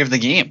trajectory of the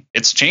game.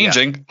 It's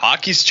changing. Yeah.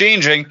 Hockey's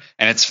changing,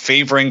 and it's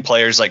favoring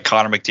players like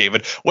Connor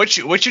McDavid, which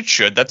it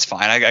should. That's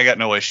fine. I got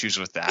no issues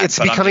with that. It's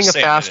becoming a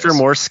faster,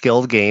 more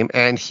skilled game,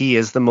 and he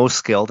is the most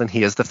skilled, and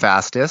he is the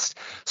fastest.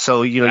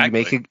 So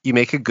exactly. you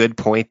make a good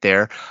point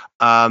there.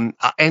 And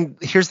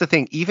here's the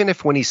thing: even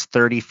if when he's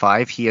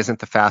 35, he isn't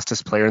the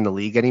fastest player in the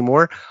league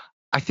anymore,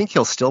 I think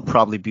he'll still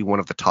probably be one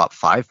of the top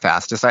 5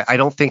 fastest. I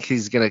don't think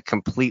he's going to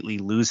completely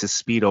lose his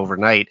speed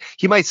overnight.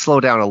 He might slow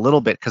down a little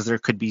bit because there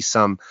could be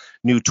some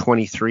new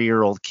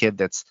 23-year-old kid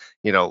that's,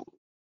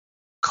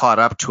 caught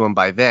up to him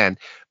by then.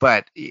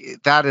 But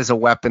that is a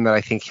weapon that I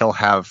think he'll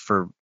have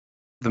for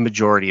the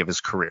majority of his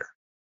career.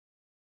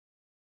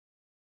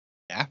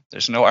 Yeah,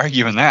 there's no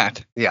arguing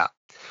that. Yeah.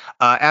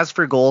 As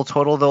for goal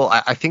total, though,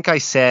 I think I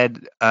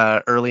said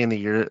early in the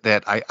year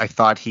that I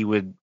thought he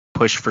would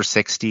push for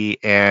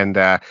 60, and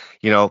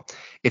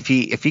if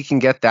he can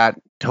get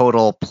that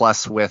total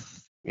plus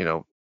with,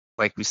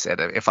 like we said,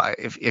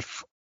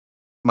 if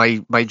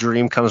my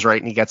dream comes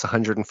right and he gets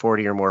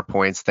 140 or more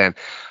points, then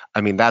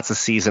I mean that's a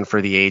season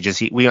for the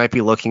ages. We might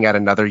be looking at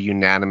another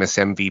unanimous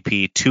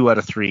MVP 2 out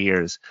of 3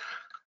 years.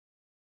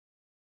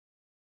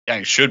 Yeah,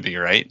 it should be,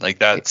 right? Like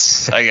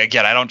that's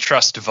again, I don't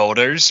trust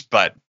voters,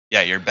 but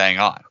yeah, you're bang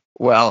on.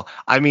 Well,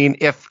 I mean,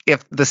 if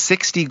the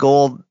 60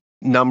 goal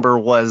number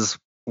was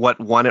what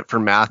won it for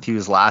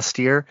Matthews last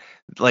year,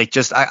 like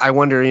I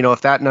wonder,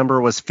 if that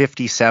number was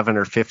 57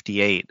 or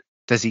 58,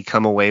 does he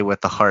come away with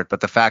the Hart?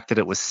 But the fact that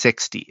it was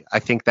 60, I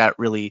think that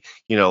really,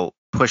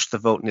 pushed the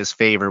vote in his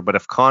favor. But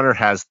if Connor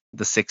has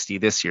the 60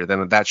 this year,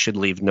 then that should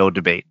leave no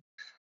debate.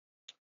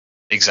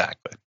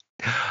 Exactly.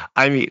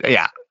 I mean,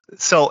 yeah.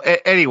 So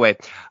anyway,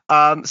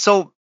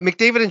 so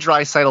McDavid and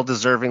Draisaitl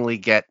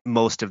deservingly get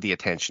most of the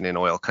attention in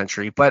oil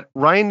country, but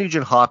Ryan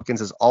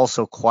Nugent-Hopkins is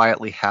also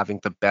quietly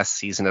having the best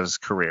season of his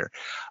career.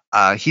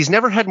 He's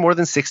never had more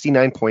than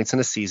 69 points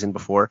in a season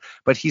before,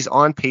 but he's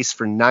on pace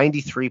for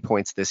 93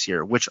 points this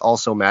year, which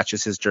also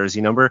matches his jersey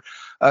number.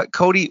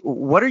 Cody,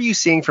 what are you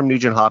seeing from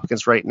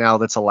Nugent-Hopkins right now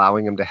that's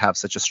allowing him to have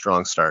such a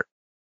strong start?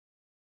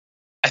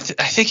 I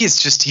think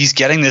he's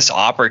getting this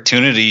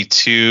opportunity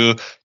to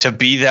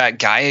be that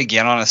guy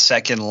again on a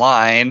second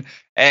line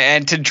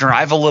and to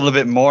drive a little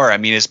bit more. I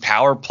mean, his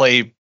power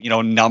play,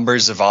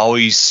 numbers have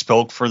always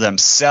spoke for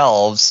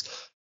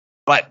themselves,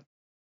 but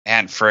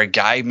man, for a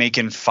guy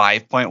making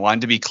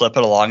 5.1 to be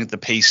clipping along at the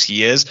pace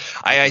he is,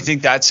 I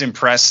think that's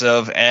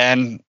impressive.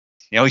 And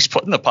he's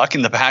putting the puck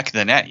in the back of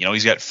the net.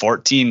 He's got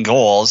 14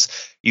 goals.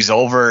 He's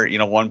over,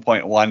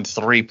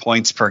 1.13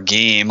 points per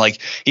game. Like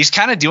he's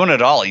kind of doing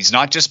it all. He's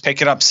not just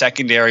picking up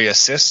secondary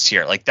assists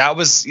here. Like that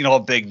was, a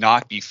big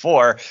knock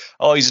before.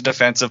 Oh, he's a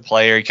defensive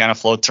player. He kind of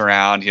floats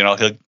around. He'll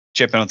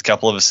chip in with a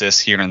couple of assists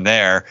here and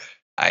there.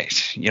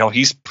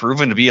 He's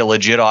proven to be a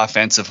legit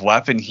offensive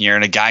weapon here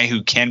and a guy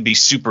who can be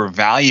super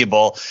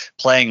valuable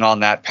playing on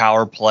that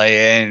power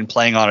play and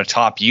playing on a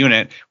top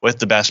unit with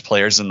the best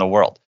players in the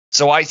world.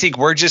 So I think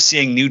we're just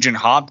seeing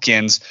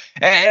Nugent-Hopkins,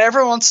 and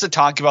everyone wants to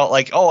talk about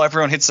like, oh,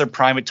 everyone hits their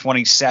prime at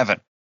 27.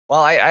 Well,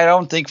 I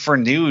don't think for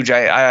Nuge,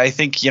 I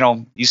think,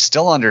 he's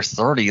still under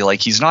 30. Like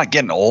he's not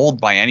getting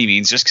old by any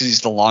means just because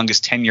he's the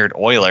longest tenured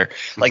Oiler.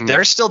 Like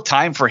there's still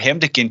time for him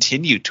to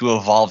continue to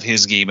evolve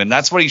his game. And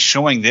that's what he's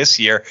showing this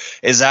year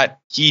is that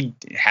he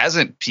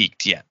hasn't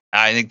peaked yet.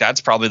 I think that's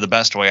probably the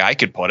best way I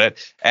could put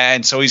it.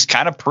 And so he's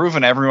kind of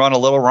proven everyone a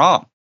little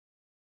wrong.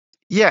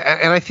 Yeah,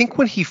 and I think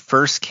when he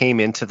first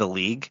came into the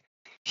league,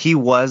 he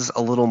was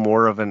a little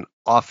more of an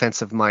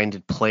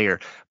offensive-minded player.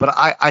 But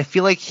I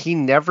feel like he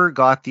never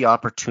got the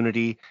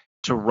opportunity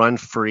to run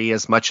free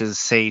as much as,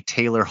 say,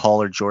 Taylor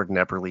Hall or Jordan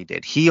Eberle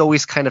did. He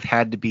always kind of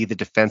had to be the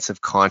defensive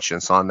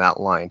conscience on that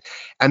line.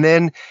 And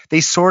then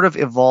they sort of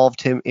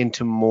evolved him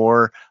into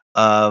more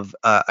of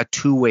a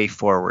two-way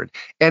forward.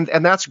 And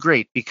that's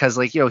great because,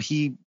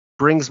 he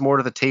brings more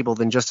to the table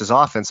than just his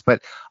offense.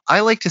 But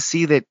I like to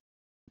see that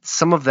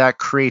some of that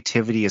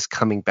creativity is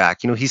coming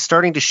back. He's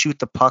starting to shoot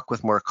the puck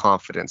with more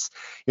confidence.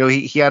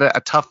 He had a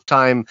tough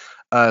time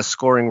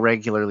scoring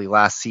regularly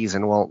last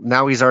season. Well,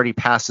 now he's already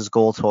passed his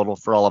goal total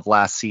for all of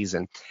last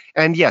season.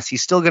 And yes,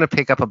 he's still going to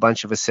pick up a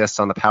bunch of assists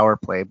on the power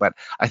play, but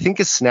I think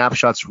his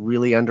snapshot's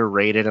really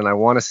underrated, and I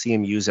want to see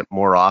him use it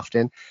more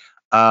often.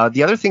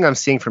 The other thing I'm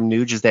seeing from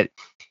Nuge is that,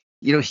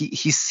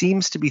 he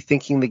seems to be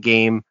thinking the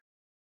game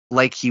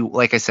like he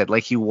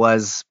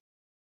was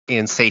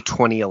in, say,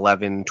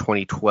 2011,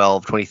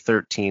 2012,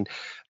 2013.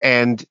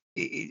 And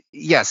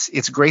yes,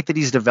 it's great that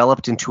he's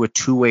developed into a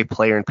two-way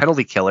player and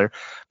penalty killer,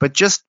 but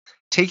just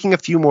taking a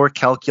few more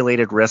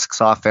calculated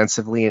risks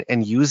offensively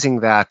and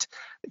using that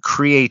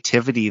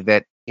creativity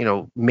that,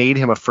 made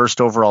him a first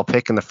overall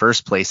pick in the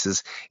first place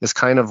is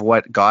kind of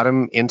what got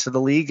him into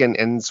the league and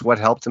it's what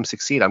helped him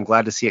succeed. I'm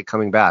glad to see it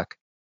coming back.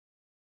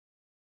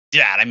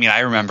 Yeah, I mean,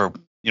 I remember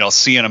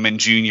seeing him in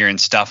junior and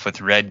stuff with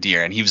Red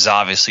Deer, and he was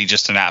obviously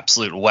just an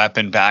absolute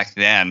weapon back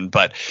then.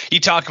 But you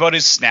talk about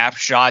his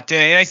snapshot,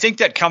 and I think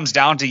that comes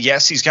down to,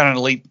 yes, he's got an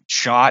elite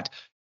shot,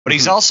 but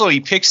he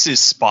picks his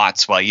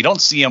spots well. You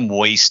don't see him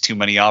waste too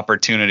many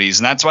opportunities,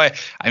 and that's why,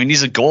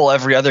 he's a goal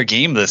every other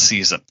game this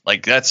season.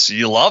 Like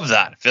you love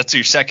that. If that's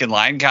your second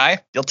line guy,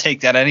 you'll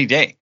take that any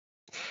day.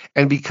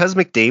 And because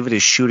McDavid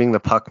is shooting the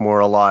puck a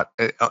lot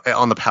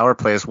on the power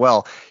play as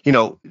well,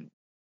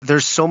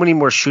 there's so many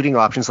more shooting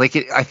options. I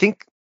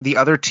think the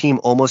other team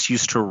almost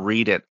used to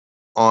read it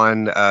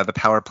on the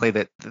power play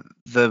that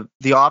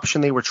the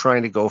option they were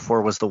trying to go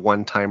for was the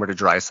one-timer to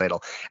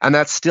Draisaitl. And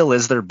that still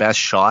is their best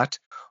shot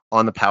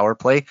on the power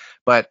play,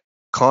 but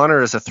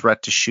Connor is a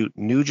threat to shoot.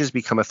 Nuge has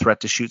become a threat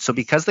to shoot. So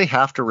because they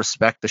have to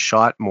respect the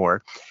shot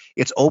more,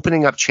 it's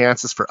opening up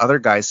chances for other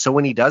guys. So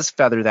when he does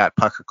feather that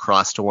puck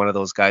across to one of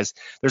those guys,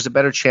 there's a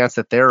better chance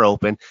that they're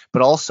open.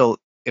 But also,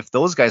 if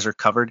those guys are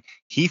covered,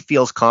 he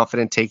feels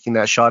confident taking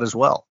that shot as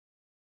well.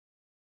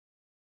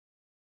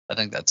 I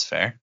think that's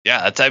fair.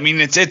 Yeah,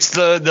 it's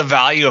the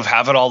value of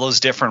having all those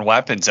different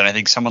weapons. And I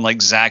think someone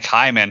like Zach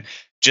Hyman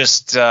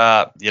just,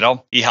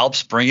 he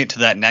helps bring it to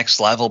that next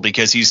level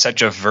because he's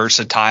such a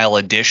versatile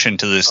addition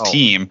to this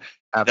team.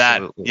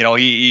 Absolutely. That,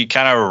 he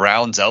kind of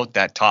rounds out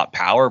that top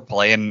power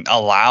play and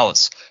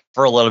allows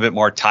for a little bit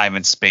more time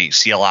and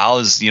space. He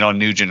allows,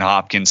 Nugent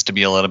Hopkins to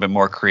be a little bit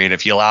more creative.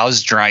 He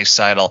allows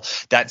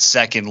Draisaitl that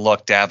second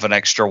look to have an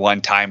extra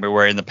one-timer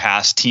where in the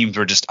past teams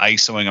were just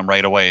isoing him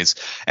right away.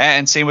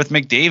 And same with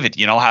McDavid,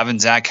 having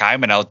Zach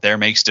Hyman out there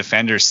makes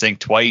defenders think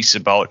twice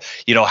about,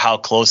 how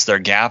close their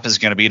gap is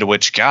going to be to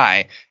which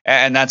guy.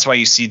 And that's why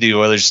you see the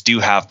Oilers do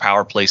have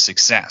power play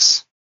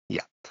success.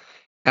 Yeah.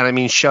 And I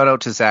mean, shout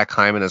out to Zach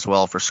Hyman as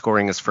well for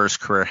scoring his first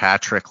career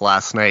hat trick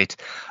last night.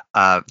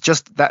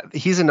 Just that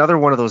he's another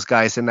one of those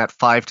guys in that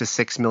 $5 to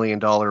 $6 million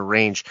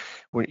range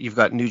where you've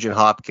got Nugent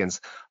Hopkins,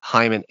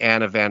 Hyman,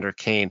 and Evander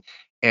Kane.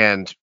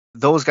 And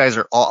those guys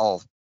are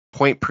all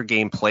point per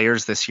game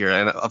players this year.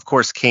 And of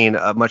course, Kane,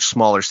 a much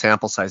smaller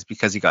sample size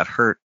because he got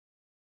hurt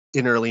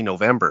in early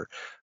November.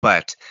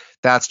 But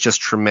that's just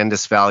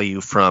tremendous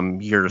value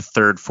from your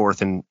third,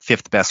 fourth, and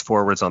fifth best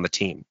forwards on the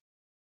team.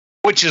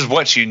 Which is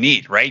what you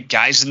need, right?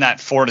 Guys in that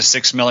 $4 to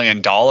 $6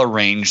 million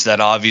range that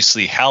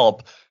obviously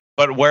help.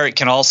 But where it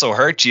can also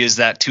hurt you is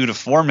that $2 to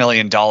 $4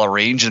 million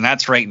range. And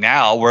that's right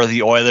now where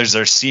the Oilers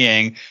are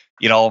seeing,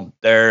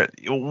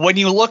 when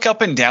you look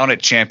up and down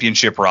at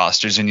championship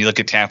rosters and you look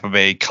at Tampa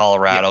Bay,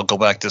 Colorado, go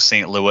back to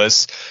St.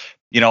 Louis,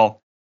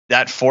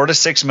 that $4 to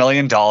 $6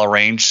 million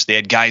range, they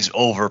had guys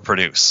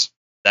overproduce.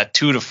 That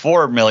 $2 to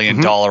 $4 million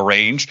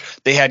range,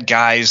 they had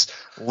guys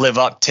live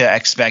up to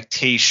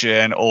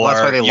expectation or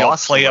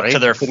play up to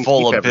their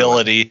full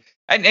ability.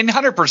 And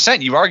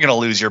 100%, you are going to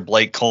lose your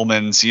Blake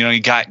Colemans. You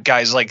got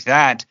guys like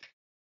that.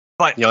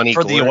 But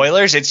for the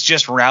Oilers, it's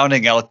just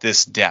rounding out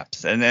this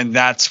depth. And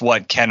that's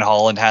what Ken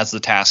Holland has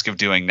the task of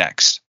doing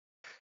next.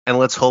 And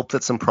let's hope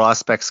that some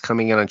prospects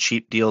coming in on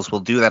cheap deals will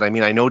do that. I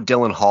mean, I know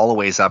Dylan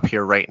Holloway's up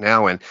here right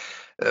now, and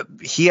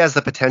he has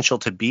the potential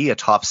to be a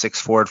top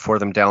six forward for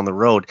them down the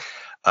road.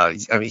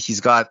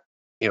 He's got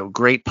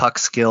great puck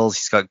skills.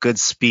 He's got good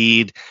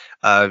speed.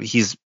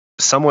 He's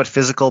somewhat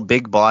physical,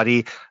 big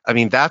body. I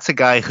mean, that's a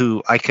guy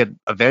who I could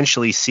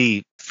eventually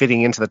see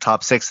fitting into the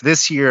top six.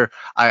 This year,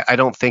 I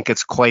don't think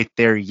it's quite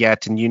there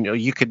yet. And,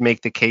 you could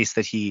make the case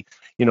that he,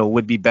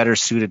 would be better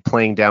suited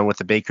playing down with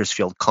the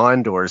Bakersfield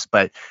Condors.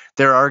 But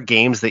there are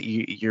games that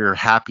you're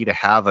happy to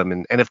have him.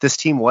 And if this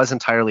team was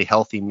entirely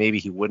healthy, maybe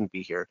he wouldn't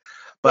be here.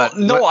 But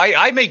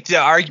I make the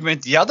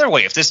argument the other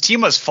way. If this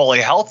team was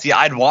fully healthy,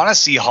 I'd want to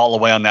see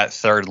Holloway on that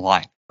third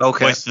line.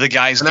 Okay. With the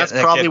guys and that's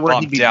probably where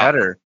he'd be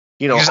better.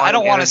 Because I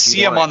don't want to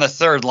see him on the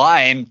third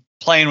line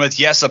playing with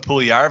Jesse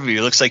Puljujarvi.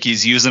 It looks like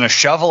he's using a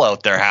shovel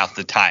out there half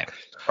the time.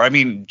 Or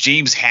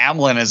James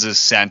Hamlin as a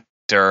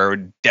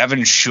center,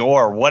 Devin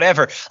Shore,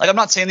 whatever. I'm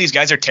not saying these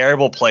guys are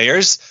terrible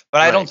players, but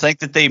right. I don't think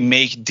that they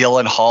make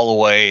Dylan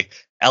Holloway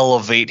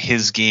elevate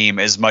his game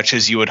as much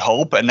as you would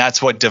hope, and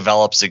that's what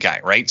develops a guy,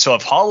 right? So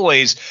if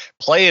Holloway's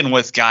playing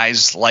with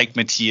guys like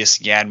Matthias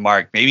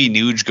Janmark, maybe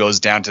Nuge goes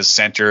down to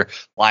center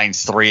line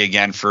 3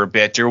 again for a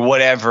bit or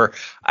whatever.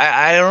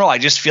 I don't know. I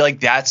just feel like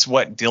that's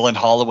what Dylan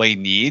Holloway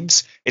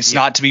needs. It's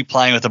not to be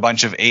playing with a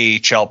bunch of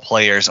AHL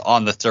players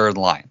on the third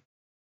line.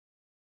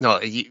 No,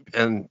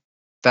 and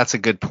that's a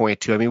good point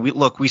too. I mean,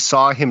 we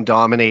saw him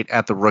dominate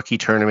at the rookie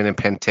tournament in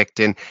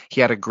Penticton.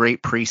 He had a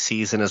great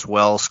preseason as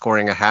well,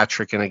 scoring a hat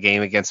trick in a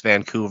game against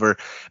Vancouver.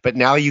 But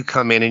now you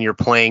come in and you're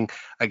playing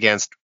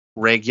against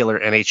regular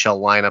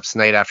NHL lineups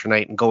night after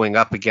night and going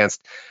up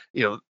against,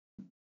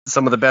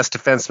 some of the best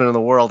defensemen in the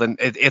world. And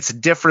it's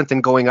different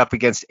than going up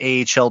against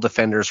AHL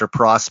defenders or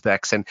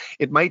prospects. And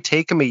it might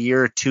take him a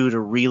year or two to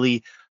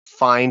really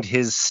find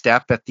his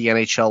step at the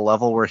NHL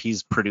level where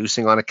he's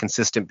producing on a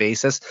consistent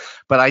basis.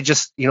 But I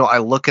just, I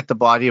look at the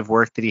body of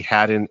work that he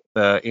had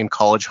in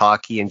college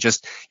hockey and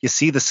just, you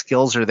see the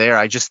skills are there.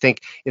 I just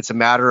think it's a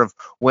matter of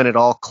when it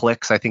all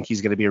clicks. I think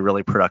he's going to be a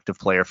really productive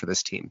player for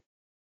this team.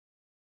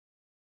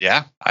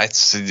 Yeah, I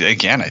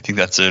think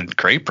that's a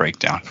great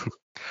breakdown.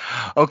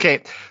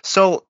 Okay,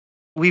 so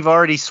we've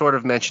already sort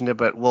of mentioned it,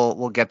 but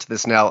we'll get to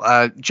this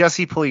now.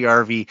 Jesse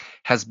Puljujarvi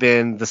has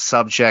been the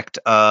subject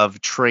of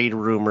trade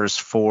rumors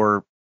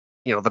for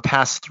the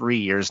past 3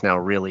 years now,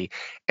 really,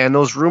 and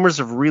those rumors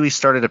have really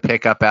started to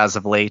pick up as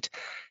of late.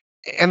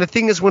 And the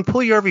thing is, when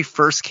Puljujarvi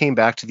first came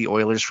back to the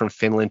Oilers from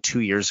Finland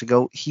 2 years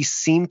ago, he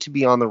seemed to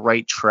be on the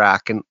right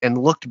track and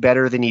looked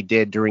better than he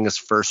did during his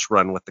first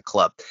run with the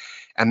club.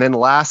 And then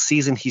last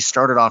season, he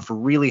started off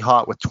really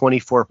hot with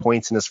 24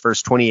 points in his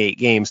first 28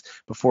 games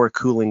before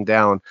cooling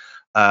down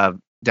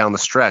the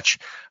stretch.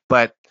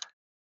 But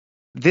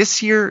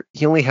This year,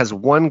 he only has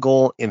 1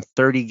 goal in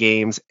 30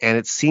 games, and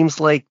it seems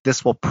like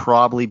this will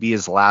probably be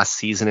his last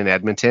season in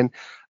Edmonton.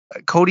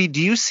 Cody,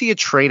 do you see a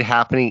trade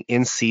happening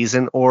in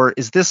season, or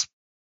is this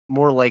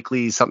more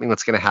likely something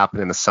that's going to happen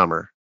in the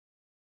summer?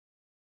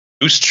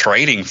 Who's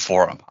trading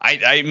for him?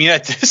 I mean,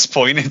 at this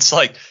point, it's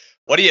like,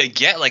 what do you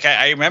get? Like,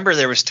 I remember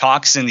there was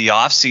talks in the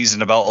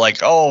offseason about like,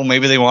 oh,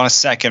 maybe they want a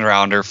second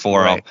rounder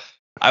for him.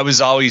 I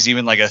was always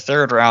even like a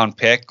third round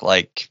pick.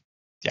 Like,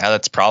 yeah,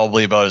 that's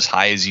probably about as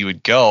high as you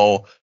would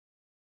go.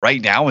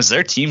 Right now, is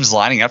there teams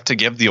lining up to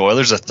give the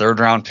Oilers a third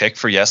round pick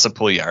for Jesse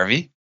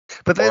Puljujarvi?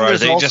 But then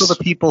there's also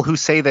the people who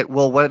say that,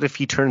 well, what if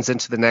he turns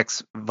into the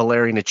next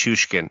Valeri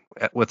Nichushkin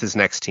with his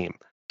next team?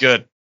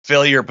 Good.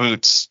 Fill your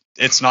boots.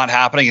 It's not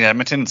happening in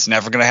Edmonton. It's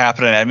never going to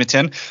happen in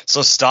Edmonton.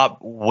 So stop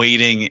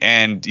waiting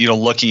and,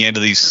 looking into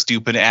these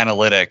stupid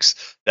analytics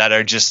that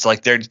are just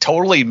like, they're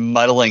totally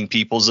muddling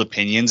people's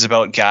opinions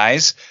about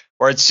guys,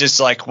 where it's just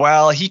like,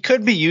 well, he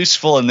could be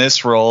useful in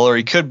this role or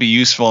he could be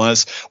useful in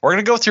this. We're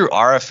going to go through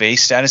RFA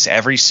status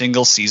every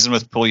single season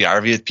with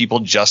Puljujarvi, with people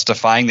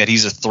justifying that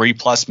he's a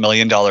 $3+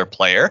 million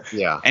player.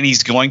 Yeah. And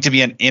he's going to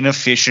be an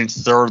inefficient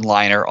third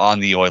liner on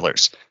the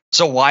Oilers.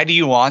 So why do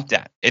you want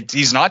that?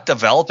 He's not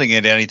developing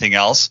into anything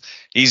else.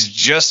 He's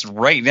just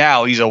right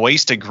now, he's a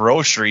waste of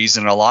groceries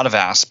in a lot of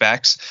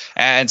aspects.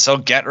 And so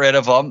get rid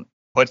of him.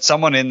 Put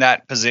someone in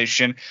that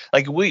position.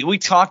 Like we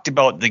talked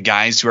about the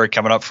guys who are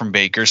coming up from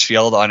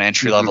Bakersfield on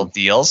entry level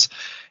deals.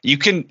 You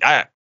can,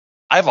 I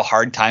have a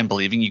hard time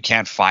believing you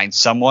can't find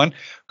someone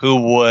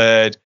who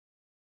would,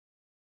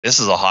 this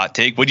is a hot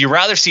take. Would you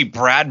rather see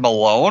Brad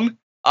Malone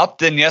up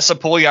than Jesse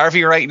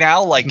Puljujarvi right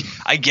now? Like,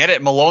 I get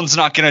it. Malone's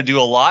not going to do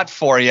a lot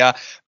for you,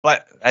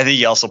 but I think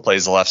he also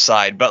plays the left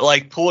side. But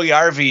like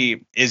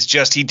Puljujarvi is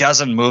just, he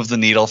doesn't move the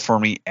needle for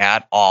me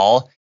at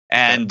all.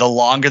 And the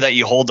longer that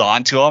you hold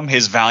on to him,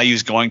 his value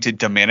is going to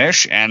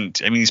diminish. And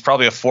I mean, he's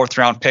probably a 4th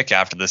round pick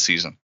after this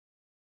season.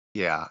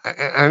 Yeah.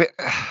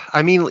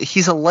 I mean,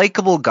 he's a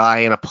likable guy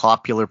and a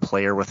popular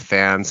player with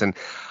fans. And,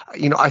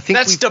 I think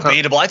that's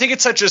debatable. I think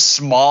it's such a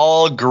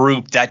small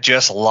group that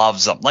just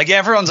loves him. Like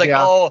everyone's like,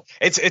 oh,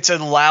 it's a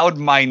loud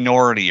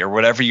minority or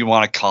whatever you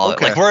want to call it.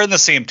 Like we're in the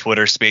same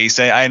Twitter space.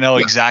 I know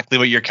exactly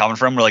what you're coming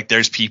from. We're like,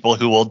 there's people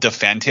who will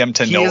defend him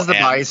to no end. He is the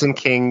Bison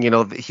King.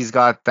 He's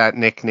got that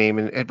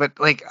nickname. But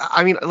like,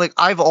 I mean, like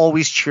I've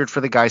always cheered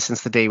for the guy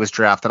since the day he was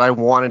drafted. I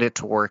wanted it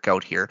to work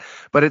out here.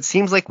 But it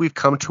seems like we've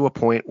come to a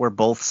point where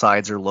both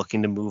sides are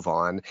looking to move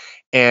on.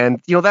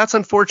 And, that's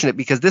unfortunate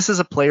because this is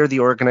a player the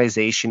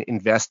organization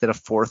invested a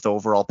 4th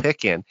overall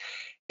pick in.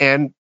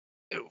 And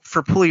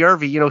for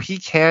Puljujarvi, he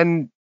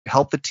can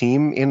help the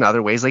team in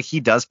other ways. Like he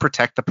does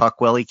protect the puck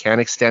well. He can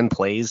extend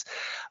plays.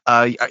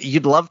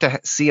 You'd love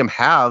to see him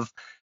have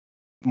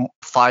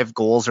 5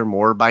 goals or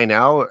more by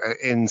now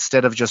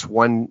instead of just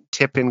 1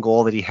 tip-in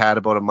goal that he had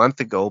about a month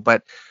ago.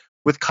 But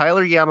with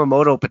Kyler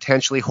Yamamoto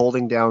potentially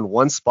holding down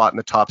 1 spot in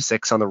the top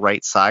 6 on the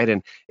right side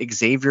and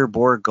Xavier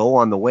Bourgault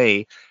on the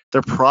way,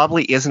 there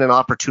probably isn't an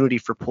opportunity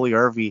for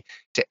Puljujarvi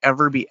to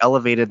ever be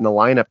elevated in the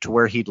lineup to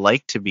where he'd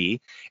like to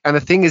be. And the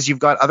thing is, you've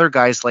got other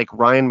guys like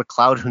Ryan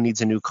McLeod who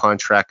needs a new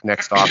contract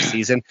next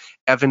offseason,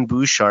 Evan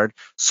Bouchard.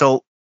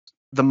 So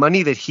the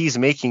money that he's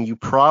making, you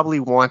probably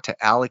want to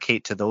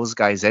allocate to those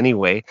guys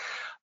anyway.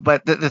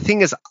 But the thing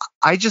is,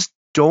 I just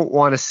don't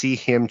want to see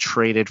him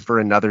traded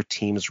for another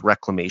team's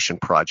reclamation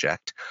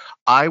project.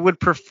 I would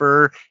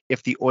prefer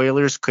if the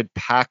Oilers could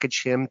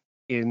package him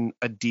in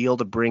a deal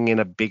to bring in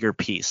a bigger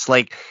piece.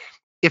 Like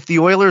if the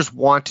Oilers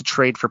want to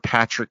trade for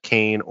Patrick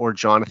Kane or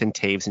Jonathan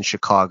Toews in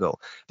Chicago,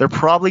 they're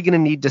probably going to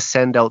need to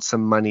send out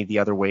some money the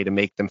other way to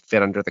make them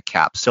fit under the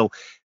cap. So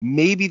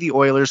maybe the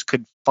Oilers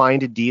could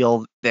find a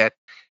deal that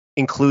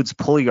includes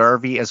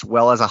Puljujarvi as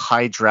well as a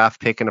high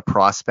draft pick and a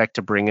prospect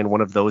to bring in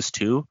one of those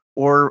two,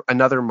 or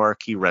another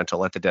marquee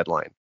rental at the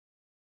deadline.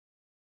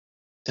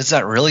 Does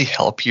that really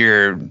help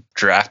your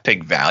draft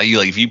pick value?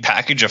 Like if you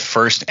package a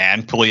first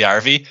and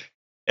Puljujarvi,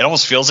 it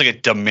almost feels like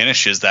it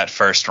diminishes that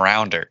first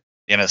rounder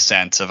in a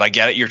sense of, I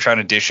get it, you're trying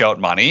to dish out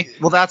money.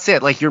 Well, that's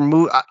it. Like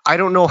I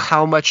don't know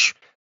how much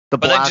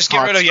but then just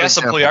get rid of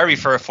Jesse Puljujarvi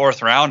for a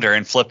 4th rounder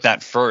and flip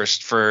that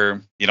first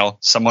for,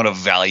 somewhat of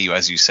value,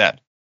 as you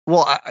said.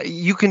 Well,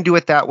 you can do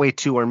it that way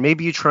too, or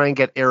maybe you try and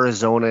get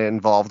Arizona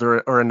involved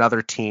or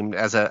another team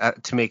as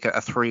to make a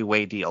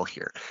 3-way deal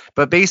here.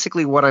 But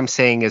basically what I'm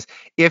saying is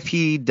if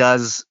he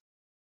does,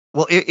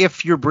 well,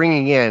 if you're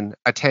bringing in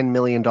a $10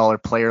 million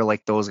player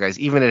like those guys,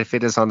 even if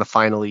it is on the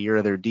final year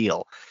of their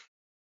deal,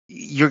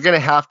 you're going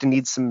to have to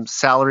need some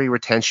salary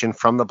retention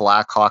from the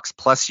Blackhawks.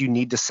 Plus you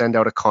need to send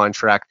out a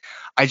contract.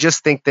 I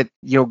just think that,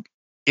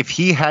 if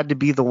he had to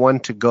be the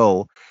one to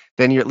go,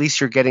 then at least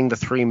you're getting the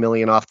 $3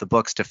 million off the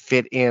books to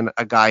fit in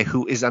a guy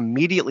who is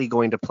immediately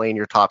going to play in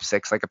your top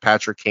 6, like a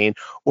Patrick Kane,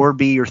 or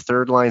be your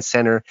 3rd line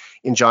center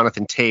in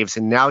Jonathan Toews.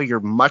 And now you're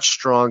much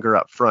stronger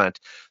up front.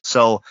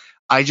 So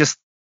I just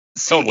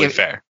totally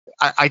fair.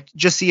 I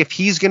just see if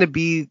he's going to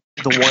be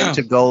the one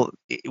to go,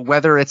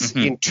 whether it's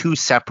in 2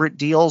 separate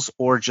deals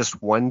or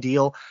just one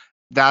deal,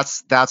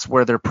 that's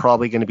where they're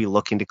probably going to be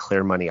looking to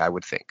clear money, I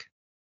would think.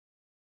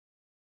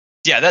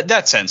 Yeah,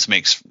 that sense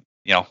makes,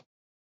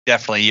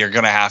 definitely you're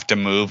going to have to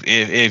move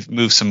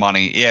some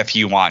money if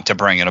you want to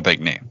bring in a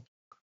big name.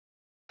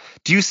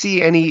 Do you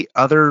see any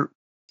other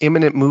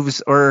imminent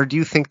moves, or do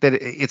you think that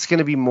it's going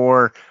to be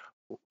more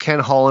Ken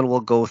Holland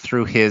will go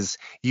through his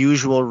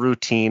usual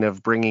routine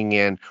of bringing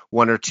in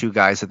one or two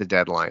guys at the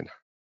deadline?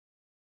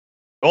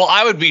 Well,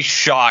 I would be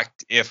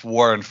shocked if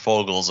Warren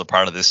Fogel's a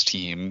part of this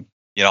team,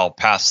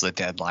 past the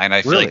deadline.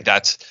 I feel like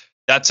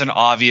that's an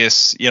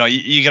obvious,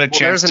 you get a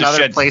chance to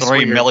shed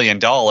 $3 million,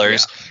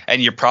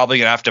 and you're probably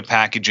going to have to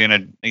package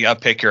in a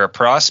pick or a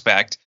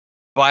prospect.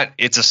 But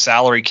it's a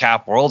salary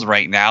cap world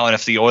right now. And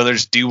if the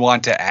Oilers do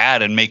want to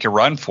add and make a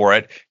run for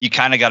it, you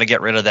kind of got to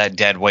get rid of that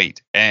dead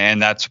weight. And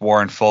that's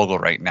Warren Foegele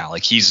right now.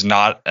 Like, he's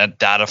not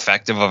that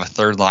effective of a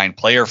third line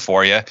player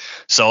for you.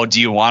 So do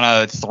you want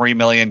a $3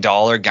 million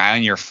guy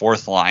on your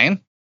fourth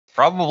line?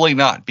 Probably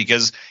not,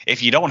 because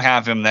if you don't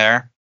have him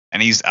there and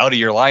he's out of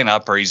your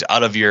lineup or he's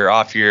off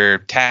your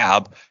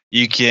tab,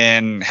 you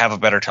can have a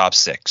better top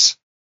six.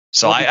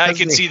 So I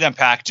can see them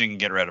packaging and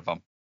get rid of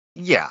him.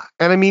 Yeah.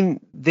 And I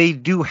mean, they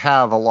do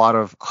have a lot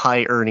of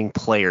high earning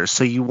players.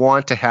 So you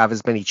want to have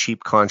as many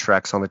cheap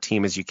contracts on the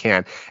team as you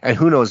can. And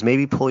who knows,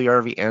 maybe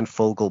Puljujarvi and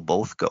Foegele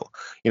both go.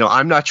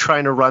 I'm not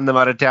trying to run them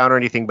out of town or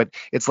anything, but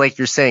it's like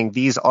you're saying,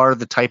 these are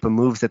the type of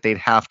moves that they'd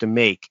have to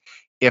make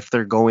if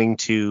they're going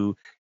to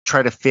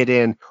try to fit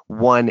in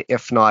one,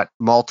 if not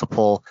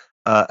multiple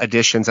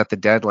additions at the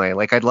deadline.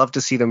 Like, I'd love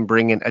to see them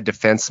bring in a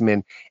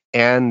defenseman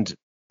and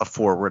a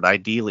forward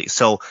ideally.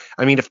 So,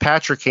 I mean, if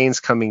Patrick Kane's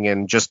coming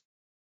in, just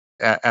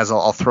as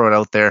I'll throw it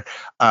out there,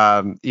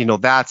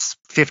 that's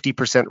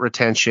 50%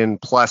 retention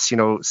plus,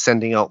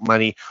 sending out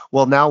money.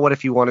 Well, now what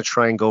if you want to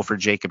try and go for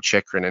Jakob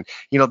Chychrun? And,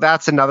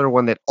 that's another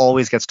one that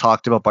always gets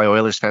talked about by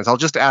Oilers fans. I'll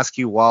just ask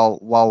you while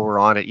we're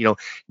on it,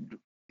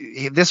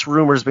 this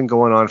rumor's been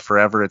going on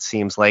forever, it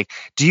seems like.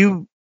 Do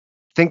you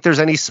think there's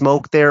any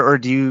smoke there, or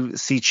do you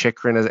see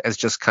Chychrun as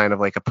just kind of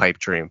like a pipe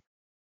dream?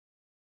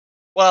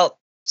 Well,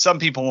 some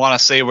people want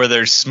to say where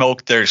there's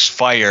smoke, there's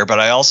fire, but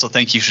I also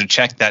think you should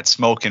check that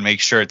smoke and make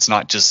sure it's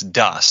not just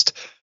dust.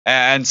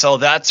 And so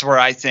that's where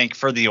I think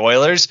for the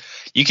Oilers,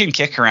 you can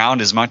kick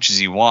around as much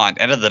as you want.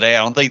 End of the day,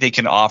 I don't think they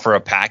can offer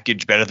a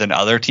package better than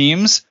other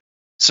teams.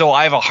 So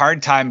I have a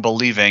hard time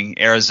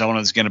believing Arizona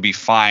is going to be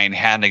fine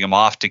handing him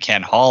off to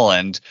Ken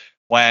Holland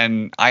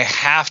when I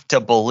have to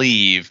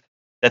believe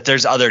that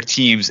there's other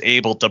teams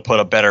able to put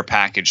a better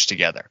package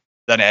together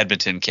than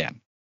Edmonton can.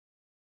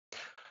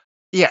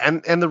 Yeah,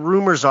 and the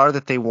rumors are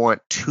that they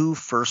want 2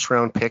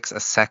 first-round picks, a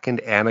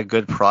second, and a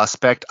good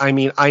prospect. I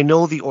mean, I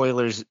know the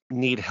Oilers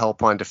need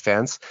help on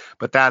defense,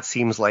 but that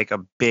seems like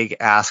a big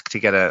ask to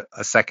get a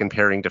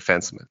second-pairing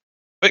defenseman.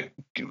 But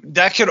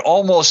that could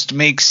almost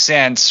make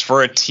sense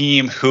for a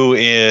team who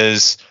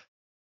is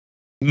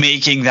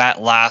making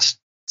that last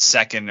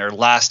second or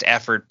last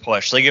effort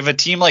push. Like, if a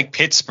team like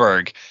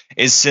Pittsburgh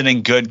is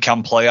sitting good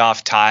come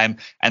playoff time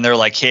and they're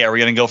like, hey, are we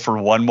going to go for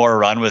one more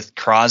run with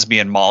Crosby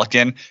and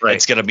Malkin? Right.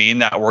 It's going to mean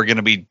that we're going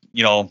to be,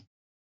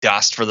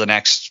 dust for the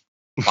next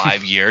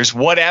 5 years,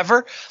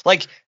 whatever.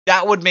 Like,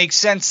 that would make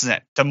sense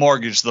then to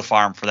mortgage the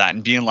farm for that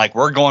and being like,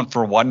 we're going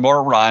for one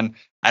more run.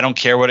 I don't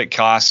care what it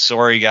costs.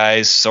 Sorry,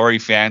 guys. Sorry,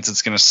 fans.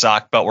 It's going to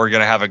suck, but we're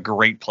going to have a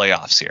great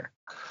playoffs here.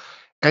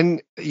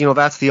 And,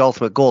 that's the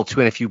ultimate goal, too.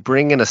 And if you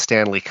bring in a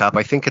Stanley Cup,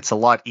 I think it's a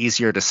lot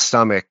easier to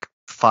stomach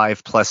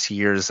 5+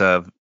 years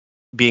of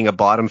being a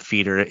bottom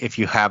feeder if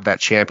you have that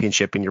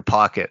championship in your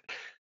pocket.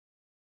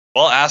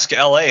 Well, ask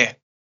LA.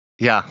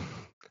 Yeah.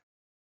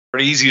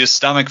 Pretty easy to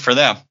stomach for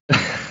them.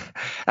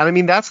 And I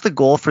mean, that's the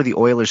goal for the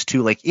Oilers,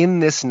 too. Like, in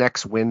this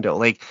next window,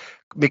 like,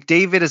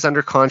 McDavid is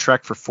under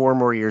contract for 4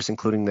 more years,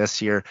 including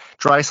this year.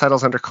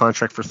 Draisaitl's under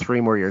contract for 3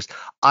 more years.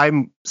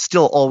 I'm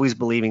still always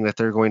believing that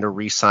they're going to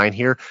re-sign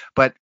here,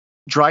 but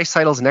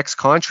Draisaitl's next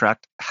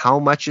contract, how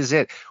much is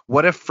it?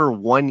 What if for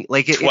one,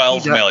 like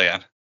 $12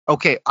 million?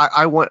 Okay,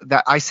 I want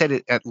that. I said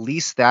it at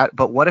least that,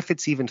 but what if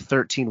it's even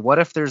 13? What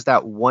if there's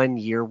that 1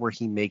 year where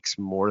he makes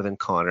more than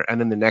Connor,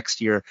 and then the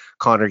next year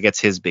Connor gets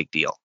his big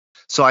deal?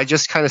 So I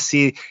just kind of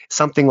see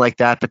something like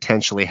that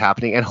potentially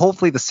happening, and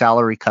hopefully the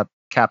salary cap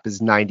is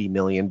 $90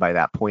 million by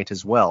that point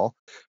as well.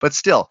 But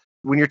still,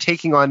 when you're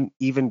taking on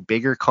even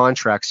bigger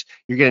contracts,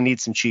 you're going to need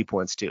some cheap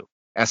ones too.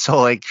 And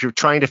so, like, if you're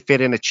trying to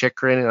fit in a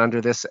Chychrun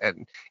under this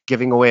and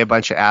giving away a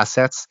bunch of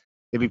assets,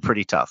 it'd be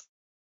pretty tough.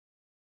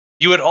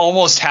 You would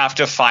almost have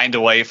to find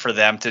a way for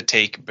them to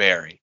take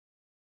Barrie.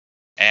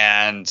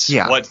 And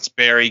what's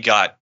Barrie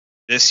got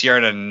this year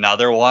and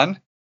another one?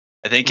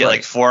 I think at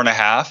like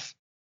 4.5.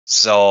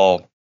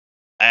 So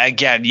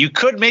again, you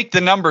could make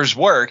the numbers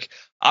work.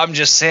 I'm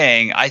just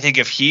saying, I think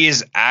if he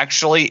is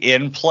actually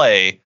in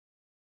play,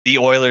 the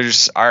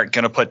Oilers aren't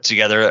going to put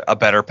together a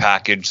better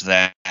package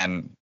than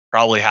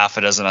probably half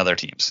a dozen other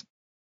teams.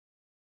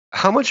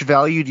 How much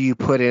value do you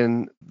put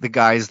in the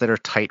guys that are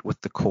tight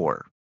with the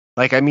core?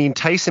 Like, I mean,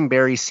 Tyson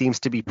Barrie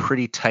seems to be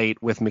pretty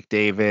tight with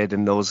McDavid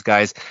and those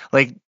guys.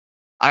 Like,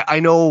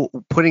 I know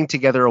putting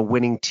together a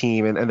winning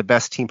team and the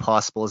best team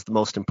possible is the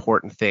most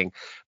important thing.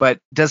 But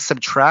does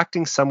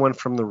subtracting someone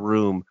from the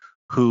room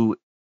who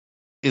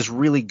is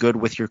really good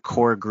with your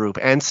core group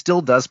and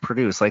still does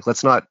produce. Like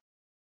let's not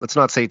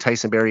say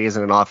Tyson Barrie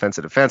isn't an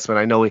offensive defenseman.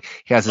 I know he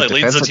has his leads the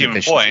defensive team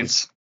in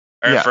points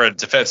for a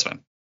defenseman,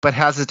 but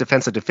has his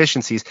defensive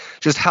deficiencies.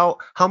 Just how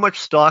much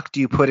stock do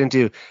you put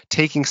into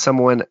taking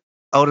someone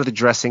out of the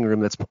dressing room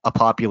that's a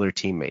popular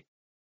teammate?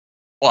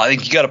 Well, I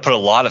think you got to put a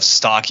lot of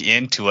stock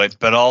into it,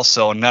 but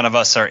also none of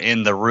us are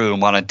in the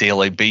room on a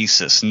daily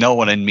basis. No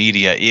one in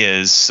media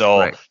is. So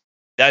right.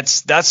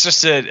 that's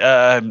just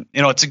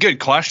it's a good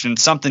question,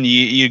 something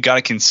you got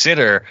to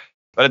consider,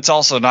 but it's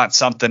also not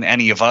something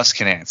any of us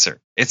can answer.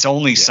 It's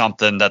only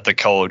something that the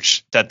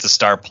coach, that the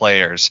star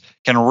players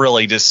can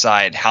really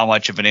decide how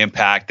much of an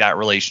impact that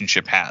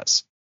relationship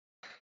has.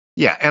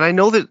 Yeah, and I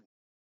know that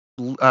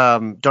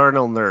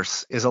Darnell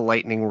Nurse is a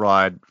lightning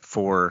rod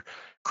for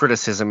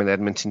criticism in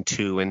Edmonton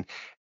too, and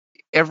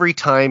every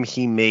time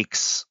he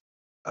makes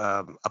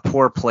a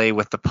poor play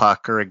with the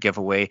puck or a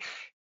giveaway,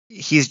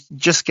 he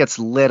just gets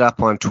lit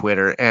up on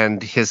Twitter,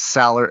 and his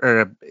salary,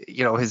 or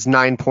his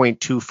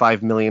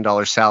 $9.25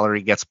 million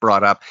salary gets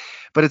brought up.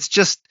 But it's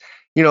just,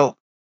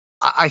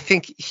 I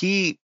think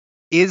he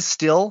is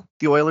still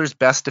the Oilers'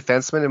 best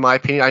defenseman, in my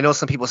opinion. I know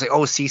some people say,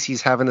 oh,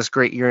 Cece's having this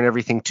great year and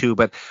everything too,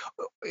 but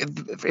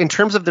in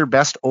terms of their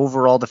best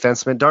overall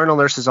defenseman, Darnell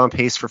Nurse is on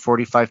pace for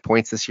 45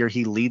 points this year.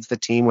 He leads the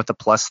team with a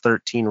plus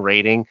 13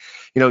 rating.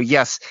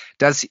 Yes,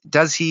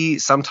 does he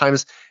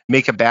sometimes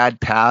make a bad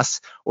pass,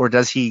 or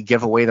does he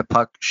give away the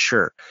puck?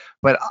 Sure.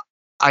 But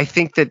I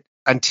think that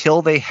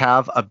until they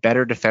have a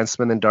better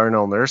defenseman than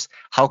Darnell Nurse,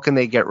 how can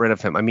they get rid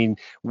of him? I mean,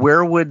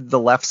 where would the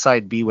left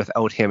side be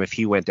without him if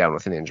he went down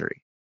with an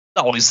injury?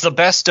 No, he's the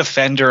best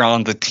defender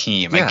on the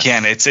team. Yes.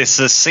 Again, it's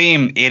the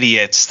same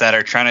idiots that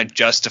are trying to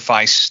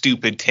justify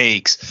stupid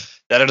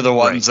takes that are the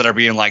ones that are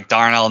being like,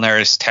 Darnell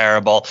Nurse is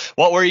terrible.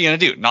 What were you going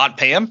to do? Not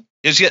pay him?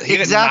 He got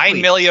 $9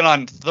 million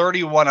on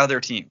 31 other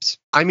teams.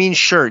 I mean,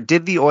 sure.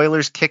 Did the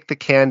Oilers kick the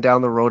can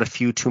down the road a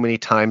few too many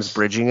times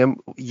bridging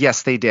him?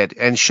 Yes, they did.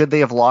 And should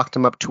they have locked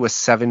him up to a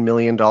 $7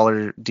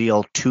 million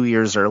deal 2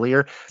 years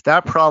earlier?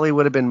 That probably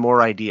would have been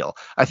more ideal.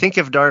 I think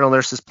if Darnell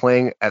Nurse is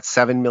playing at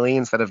 $7 million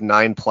instead of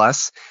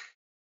 $9+,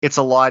 it's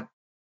a lot easier.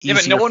 Yeah,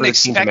 but no one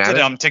expected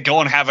him to go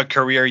and have a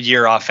career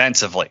year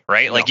offensively,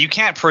 right? No. Like, you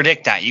can't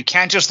predict that. You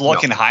can't just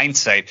look in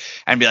hindsight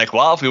and be like,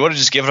 well, if we would have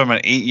just given him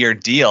an 8-year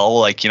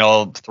deal,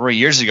 3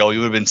 years ago, he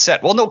would have been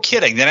set. Well, no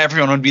kidding. Then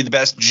everyone would be the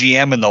best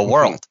GM in the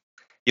world.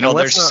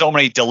 There's so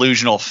many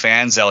delusional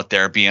fans out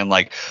there being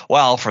like,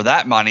 well, for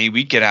that money,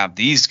 we could have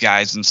these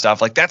guys and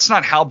stuff. Like, that's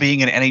not how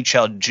being an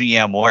NHL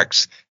GM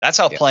works. That's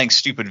how playing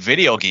stupid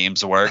video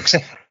games works,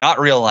 not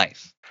real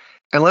life.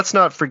 And let's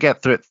not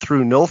forget that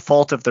through no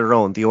fault of their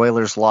own, the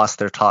Oilers lost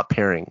their top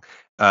pairing.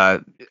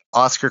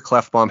 Oscar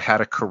Klefbom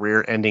had a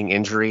career-ending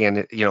injury,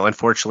 and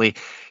unfortunately,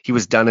 he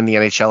was done in the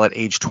NHL at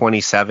age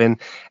 27.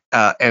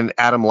 And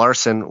Adam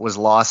Larsson was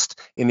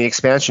lost in the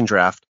expansion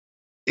draft.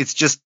 It's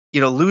just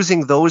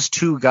losing those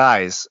two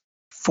guys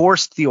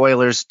forced the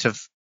Oilers to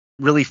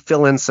really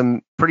fill in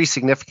some pretty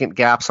significant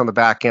gaps on the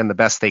back end the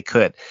best they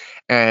could.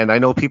 And I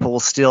know people will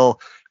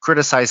still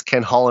criticize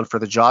Ken Holland for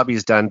the job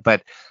he's done,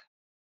 but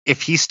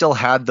if he still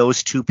had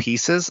those two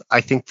pieces,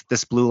 I think that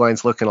this blue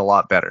line's looking a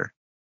lot better.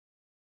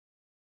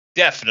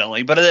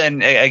 Definitely. But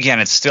then again,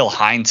 it's still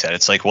hindsight.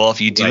 It's like, well,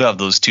 if you do have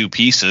those two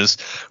pieces,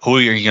 who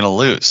are you going to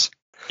lose?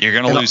 You're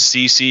going to lose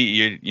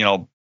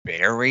Cece,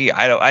 Barrie.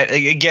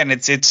 Again,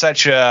 it's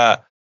such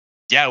a,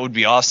 it would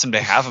be awesome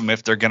to have them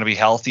if they're going to be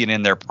healthy and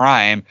in their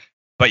prime,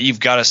 but you've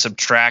got to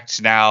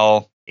subtract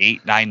now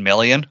 $8-9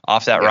 million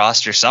off that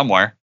roster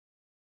somewhere.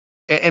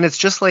 And it's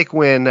just like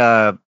when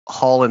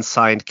Holland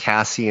signed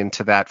Kassian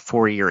to that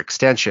 4-year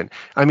extension.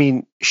 I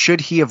mean,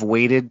 should he have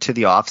waited to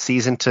the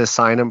offseason to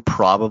sign him?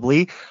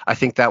 Probably. I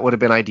think that would have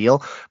been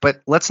ideal.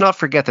 But let's not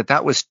forget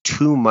that was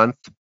 2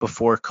 months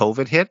before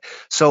COVID hit.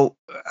 So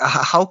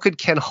how could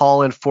Ken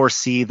Holland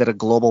foresee that a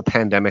global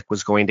pandemic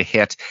was going to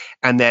hit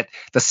and that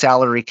the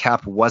salary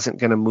cap wasn't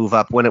going to move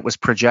up when it was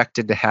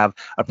projected to have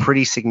a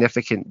pretty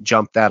significant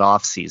jump that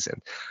offseason?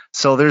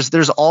 So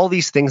there's all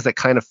these things that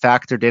kind of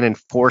factored in and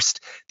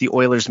forced the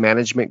Oilers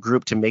management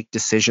group to make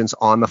decisions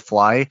on the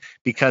fly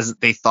because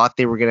they thought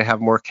they were going to have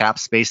more cap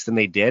space than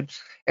they did.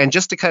 And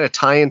just to kind of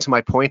tie into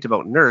my point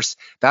about Nurse,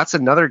 that's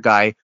another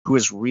guy who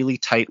is really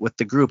tight with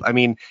the group. I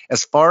mean,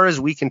 as far as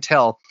we can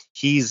tell,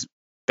 he's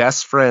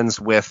best friends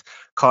with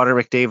Connor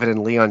McDavid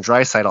and Leon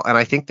Draisaitl. And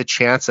I think the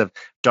chance of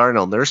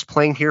Darnell Nurse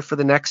playing here for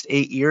the next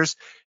 8 years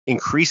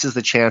increases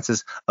the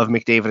chances of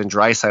McDavid and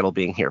Draisaitl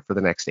being here for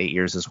the next 8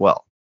 years as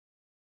well.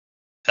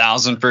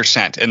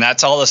 1,000%. And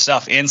that's all the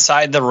stuff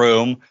inside the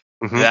room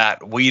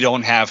that we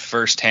don't have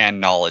firsthand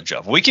knowledge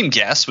of. We can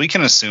guess, we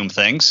can assume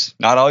things,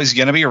 not always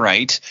going to be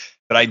right.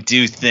 But I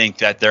do think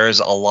that there is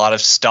a lot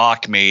of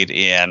stock made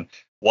in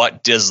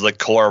what does the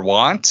core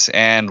want,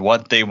 and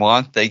what they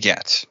want, they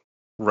get.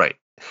 Right.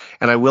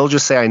 And I will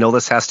just say, I know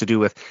this has to do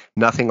with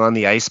nothing on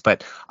the ice,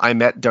 but I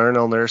met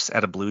Darnell Nurse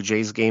at a Blue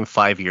Jays game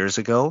 5 years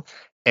ago,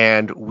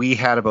 and we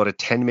had about a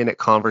 10-minute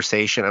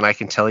conversation, and I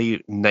can tell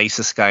you,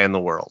 nicest guy in the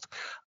world.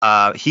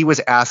 He was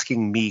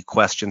asking me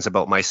questions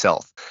about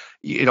myself.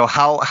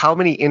 how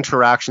many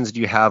interactions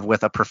do you have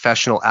with a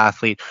professional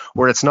athlete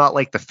where it's not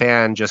like the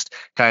fan just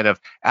kind of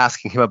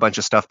asking him a bunch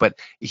of stuff, but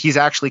he's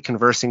actually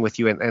conversing with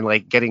you and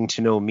like getting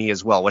to know me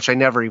as well, which I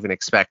never even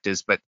expect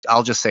but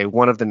I'll just say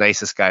one of the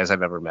nicest guys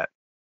I've ever met.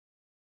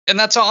 And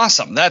that's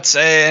awesome.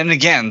 And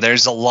again,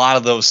 there's a lot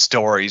of those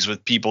stories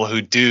with people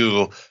who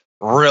do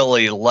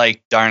really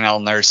like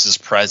Darnell Nurse's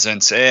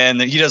presence, and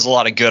he does a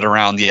lot of good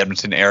around the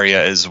Edmonton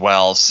area as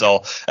well.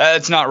 So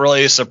it's not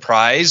really a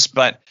surprise,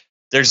 but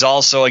there's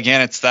also,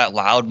 again, it's that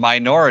loud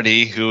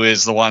minority who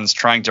is the ones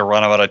trying to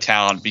run him out of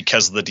town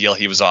because of the deal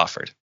he was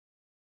offered.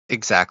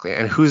 Exactly.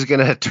 And who's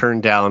going to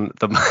turn down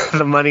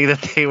the money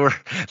that they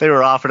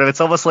were offered him?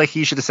 It's almost like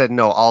he should have said,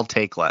 no, I'll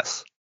take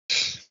less.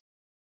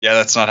 Yeah,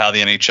 that's not how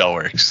the NHL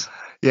works.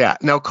 Yeah.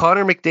 Now,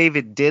 Connor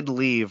McDavid did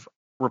leave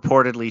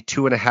reportedly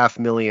 $2.5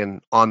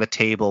 million on the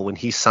table when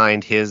he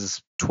signed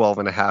his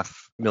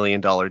 $12.5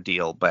 million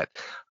deal. But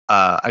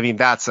I mean,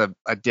 that's a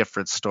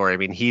different story. I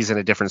mean, he's in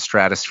a different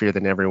stratosphere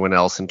than everyone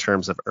else in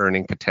terms of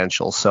earning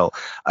potential. So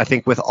I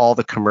think with all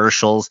the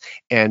commercials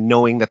and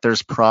knowing that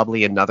there's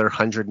probably another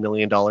 $100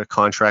 million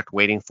contract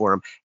waiting for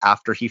him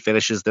after he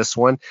finishes this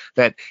one,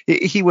 that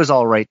he was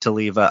all right to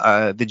leave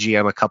the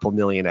GM a couple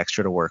million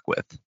extra to work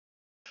with.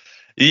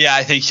 Yeah,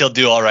 I think he'll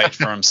do all right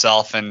for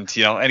himself. And,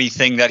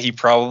 anything that he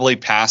probably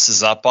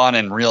passes up on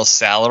in real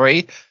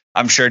salary,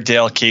 I'm sure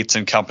Dale Cates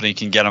and company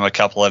can get him a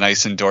couple of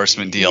nice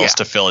endorsement deals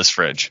to fill his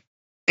fridge.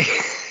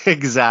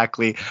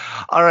 Exactly.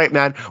 All right,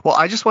 man. Well,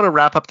 I just want to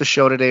wrap up the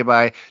show today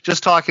by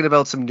just talking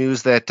about some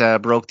news that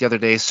broke the other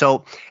day.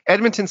 So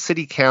Edmonton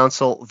City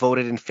Council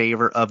voted in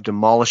favor of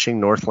demolishing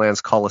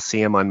Northlands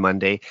Coliseum on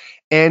Monday.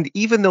 And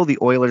even though the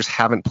Oilers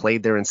haven't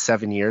played there in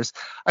 7 years,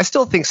 I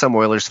still think some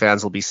Oilers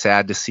fans will be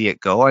sad to see it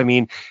go. I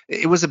mean,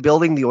 it was a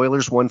building the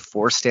Oilers won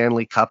 4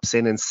 Stanley Cups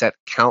in and set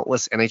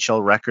countless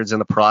NHL records in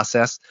the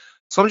process.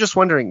 So I'm just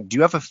wondering, do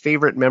you have a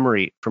favorite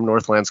memory from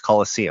Northlands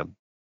Coliseum?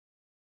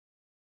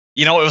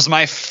 It was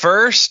my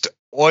first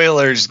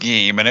Oilers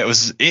game, and it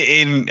was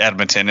in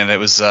Edmonton, and it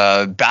was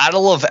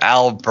Battle of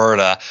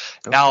Alberta.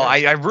 Okay. Now,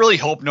 I really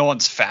hope no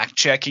one's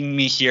fact-checking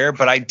me here,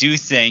 but I do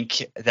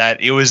think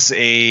that it was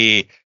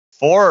a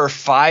 4 or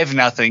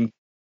 5-0.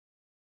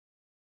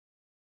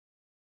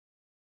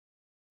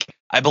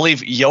 I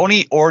believe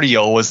Yoni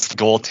Ordio was the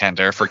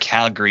goaltender for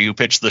Calgary who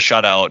pitched the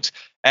shutout.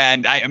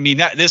 And I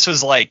mean, this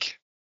was like,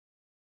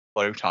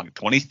 what are we talking,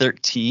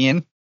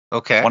 2013?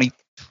 Okay.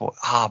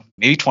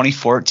 Maybe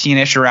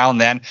 2014-ish, around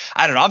then.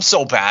 I don't know. I'm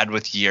so bad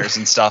with years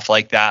and stuff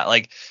like that.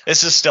 Like,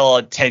 this is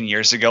still 10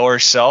 years ago or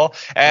so.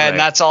 And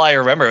That's all I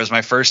remember. It was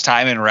my first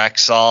time in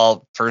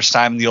Rexall, first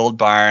time in the old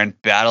barn,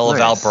 Battle of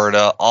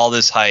Alberta, all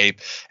this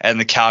hype. And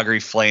the Calgary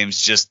Flames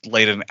just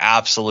laid an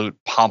absolute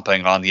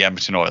pumping on the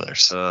Edmonton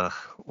Oilers. Well,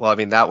 I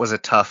mean, that was a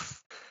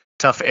tough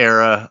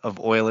era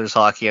of Oilers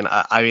hockey. And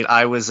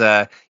I was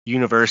a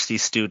university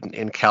student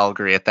in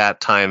Calgary at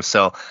that time.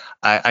 So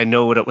I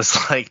know what it was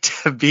like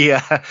to be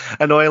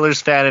an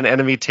Oilers fan in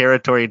enemy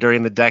territory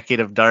during the decade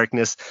of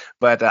darkness.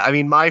 But I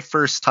mean, my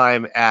first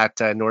time at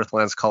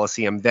Northlands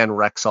Coliseum, then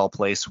Rexall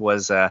Place,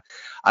 was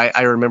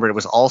I remember it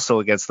was also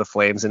against the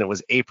Flames, and it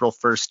was April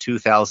 1st,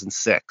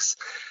 2006.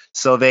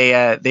 So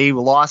they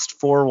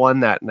lost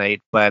 4-1 that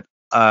night, but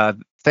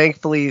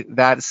thankfully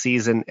that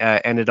season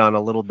ended on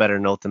a little better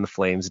note than the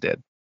Flames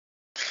did.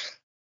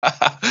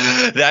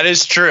 That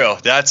is true.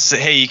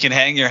 Hey, you can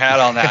hang your hat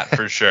on that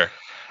for sure.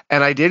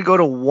 And I did go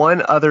to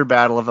one other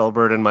Battle of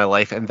Alberta in my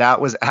life, and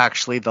that was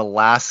actually the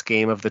last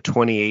game of the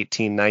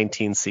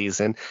 2018-19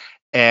 season.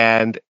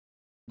 And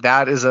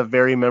that is a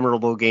very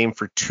memorable game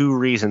for 2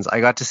 reasons.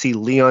 I got to see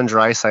Leon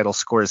Draisaitl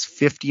score his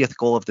 50th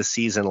goal of the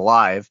season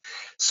live.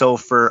 So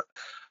for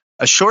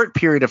a short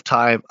period of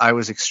time, I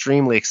was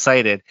extremely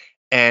excited.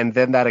 And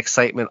then that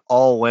excitement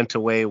all went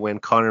away when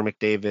Connor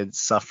McDavid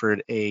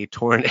suffered a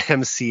torn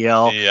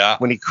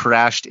MCL when he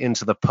crashed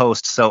into the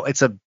post. So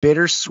it's a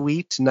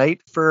bittersweet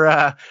night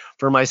for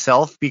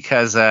myself,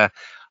 because I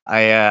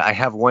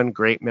have one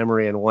great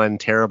memory and one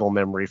terrible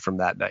memory from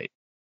that night.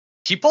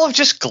 People have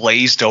just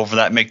glazed over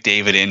that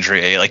McDavid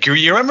injury. Like,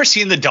 you remember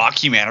seeing the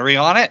documentary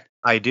on it?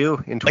 I do.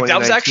 In 2019, that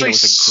was actually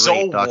it was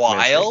so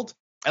wild.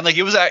 And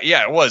it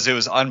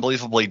was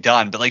unbelievably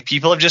done. But like,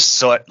 people have just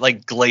so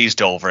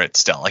glazed over it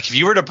still. Like, if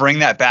you were to bring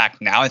that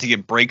back now, I think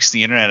it breaks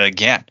the internet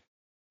again.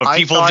 But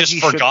people have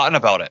just forgotten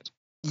about it.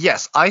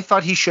 Yes, I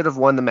thought he should have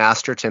won the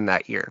Masterton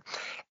that year.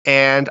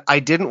 And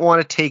I didn't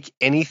want to take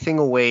anything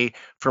away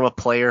from a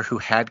player who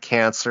had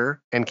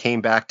cancer and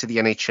came back to the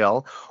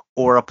NHL,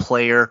 or a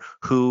player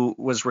who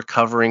was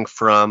recovering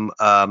from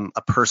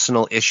a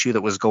personal issue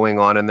that was going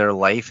on in their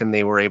life and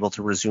they were able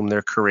to resume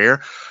their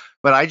career.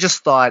 But I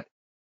just thought,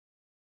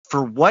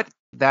 for what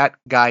that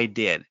guy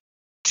did,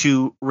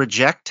 to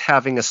reject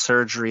having a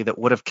surgery that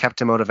would have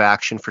kept him out of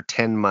action for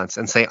 10 months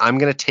and say, I'm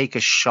going to take a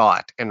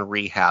shot and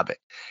rehab it.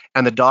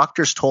 And the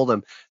doctors told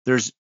him,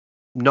 there's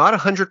not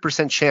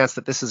 100% chance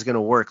that this is going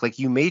to work. Like,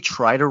 you may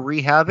try to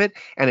rehab it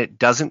and it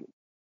doesn't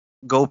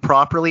go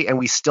properly and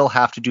we still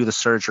have to do the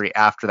surgery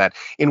after that,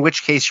 in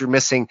which case you're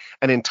missing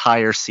an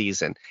entire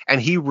season.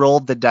 And he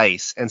rolled the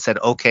dice and said,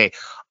 okay,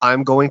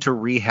 I'm going to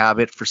rehab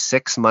it for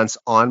 6 months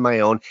on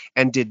my own,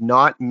 and did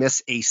not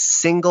miss a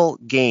single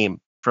game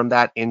from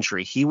that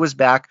injury. He was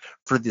back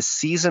for the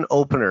season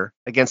opener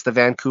against the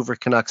Vancouver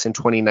Canucks in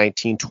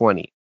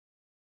 2019-20.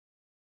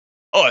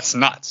 Oh, it's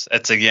nuts.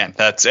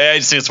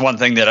 It's one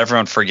thing that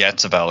everyone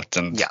forgets about.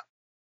 And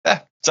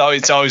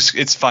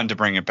it's fun to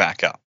bring it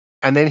back up.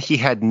 And then he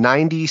had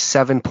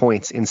 97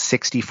 points in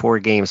 64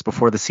 games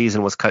before the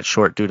season was cut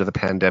short due to the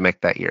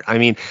pandemic that year. I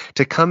mean,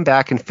 to come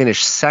back and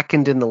finish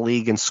second in the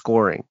league in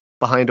scoring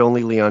behind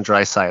only Leon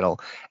Draisaitl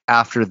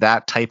after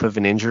that type of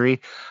an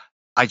injury,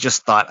 I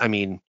just thought, I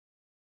mean,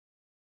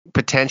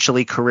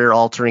 potentially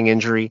career-altering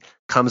injury,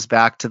 comes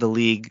back to the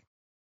league,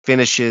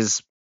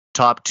 finishes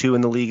top 2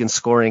 in the league in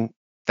scoring.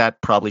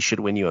 That probably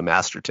should win you a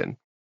Masterton.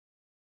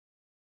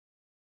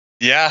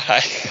 Yeah,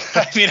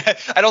 I mean,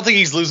 I don't think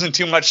he's losing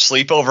too much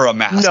sleep over a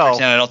Masterton.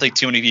 No. I don't think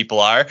too many people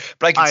are,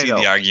 but I can see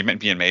the argument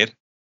being made.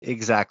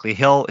 Exactly.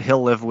 He'll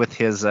live with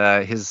his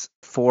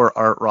 4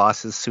 Art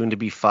Rosses, soon to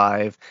be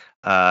 5,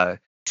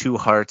 2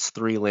 Harts,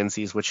 3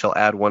 Lindsays, which he'll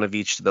add one of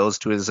each to those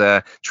to his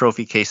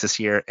trophy case this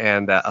year,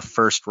 and a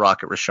first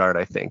Rocket Richard,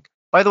 I think.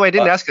 By the way, I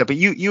didn't ask that, but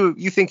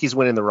you think he's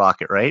winning the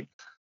Rocket, right?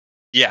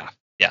 Yeah.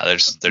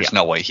 There's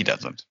no way he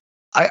doesn't.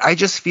 I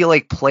just feel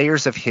like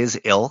players of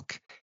his ilk,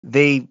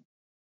 they.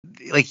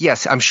 Like,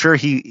 yes, I'm sure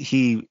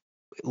he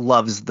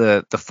loves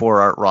the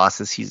 4 Art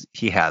Rosses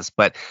he has,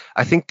 but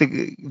I think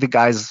the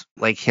guys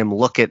like him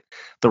look at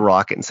the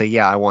Rocket and say,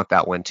 yeah, I want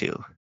that one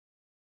too.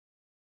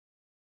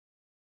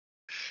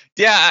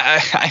 Yeah,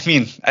 I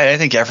mean, I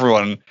think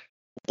everyone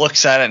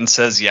looks at it and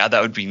says, yeah,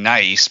 that would be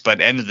nice, but at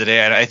the end of the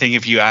day, I think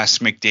if you ask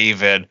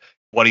McDavid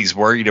what he's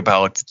worried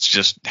about, it's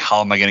just,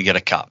 how am I going to get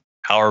a cup?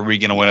 How are we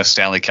going to win a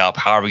Stanley Cup?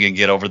 How are we going to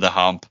get over the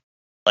hump?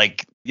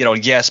 Like,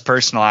 yes,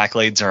 personal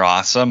accolades are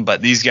awesome,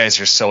 but these guys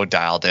are so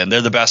dialed in.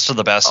 They're the best of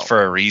the best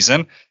for a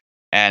reason,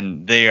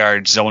 and they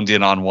are zoned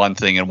in on one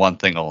thing and one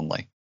thing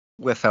only.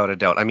 Without a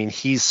doubt. I mean,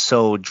 he's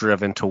so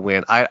driven to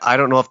win. I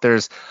don't know if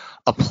there's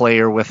a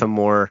player with a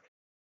more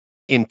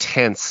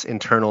intense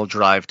internal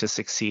drive to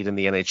succeed in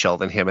the NHL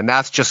than him, and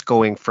that's just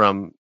going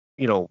from,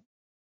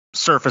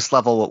 surface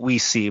level what we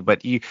see,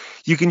 but you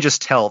can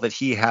just tell that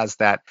he has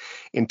that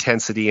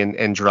intensity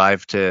and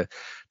drive to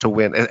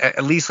win,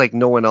 at least like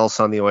no one else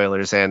on the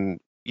Oilers.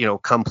 And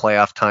come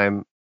playoff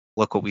time,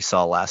 look what we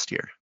saw last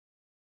year.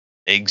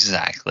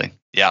 Exactly.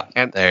 Yeah.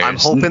 And I'm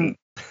hoping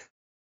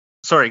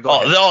sorry,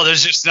 go ahead. No,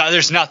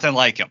 there's nothing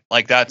like him.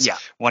 Like, that's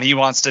when he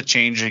wants to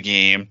change a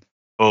game,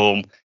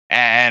 boom.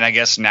 And I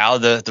guess now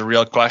the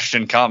real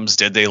question comes,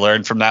 did they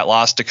learn from that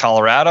loss to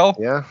Colorado?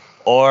 Yeah.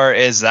 Or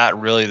is that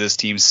really this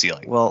team's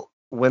ceiling? Well,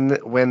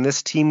 when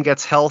this team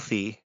gets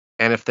healthy,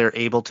 and if they're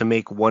able to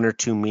make 1 or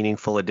 2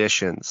 meaningful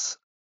additions,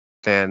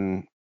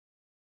 then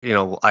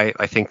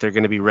I think they're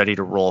going to be ready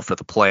to roll for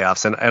the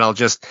playoffs. And I'll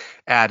just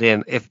add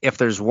in, if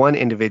there's one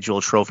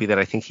individual trophy that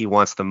I think he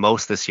wants the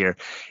most this year,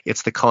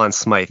 it's the Conn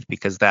Smythe,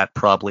 because that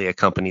probably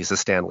accompanies the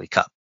Stanley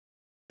Cup.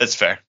 That's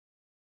fair.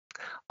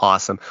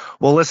 Awesome.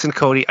 Well, listen,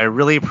 Cody, I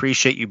really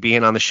appreciate you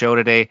being on the show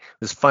today. It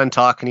was fun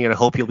talking to you, and I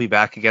hope you'll be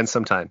back again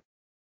sometime.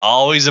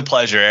 Always a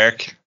pleasure,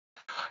 Eric.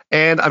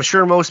 And I'm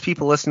sure most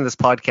people listening to this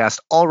podcast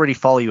already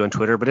follow you on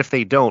Twitter, but if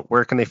they don't,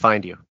 where can they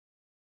find you?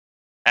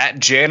 At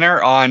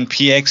Janner on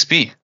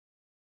PXP.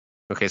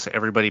 Okay, so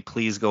everybody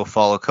please go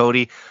follow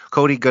Cody.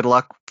 Cody, good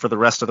luck for the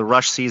rest of the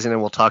Rush season,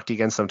 and we'll talk to you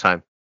again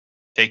sometime.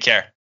 Take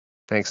care.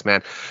 Thanks,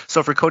 man.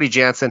 So for Cody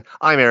Jansen,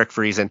 I'm Eric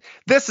Friesen.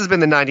 This has been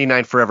the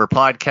 99 Forever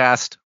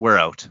podcast. We're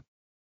out.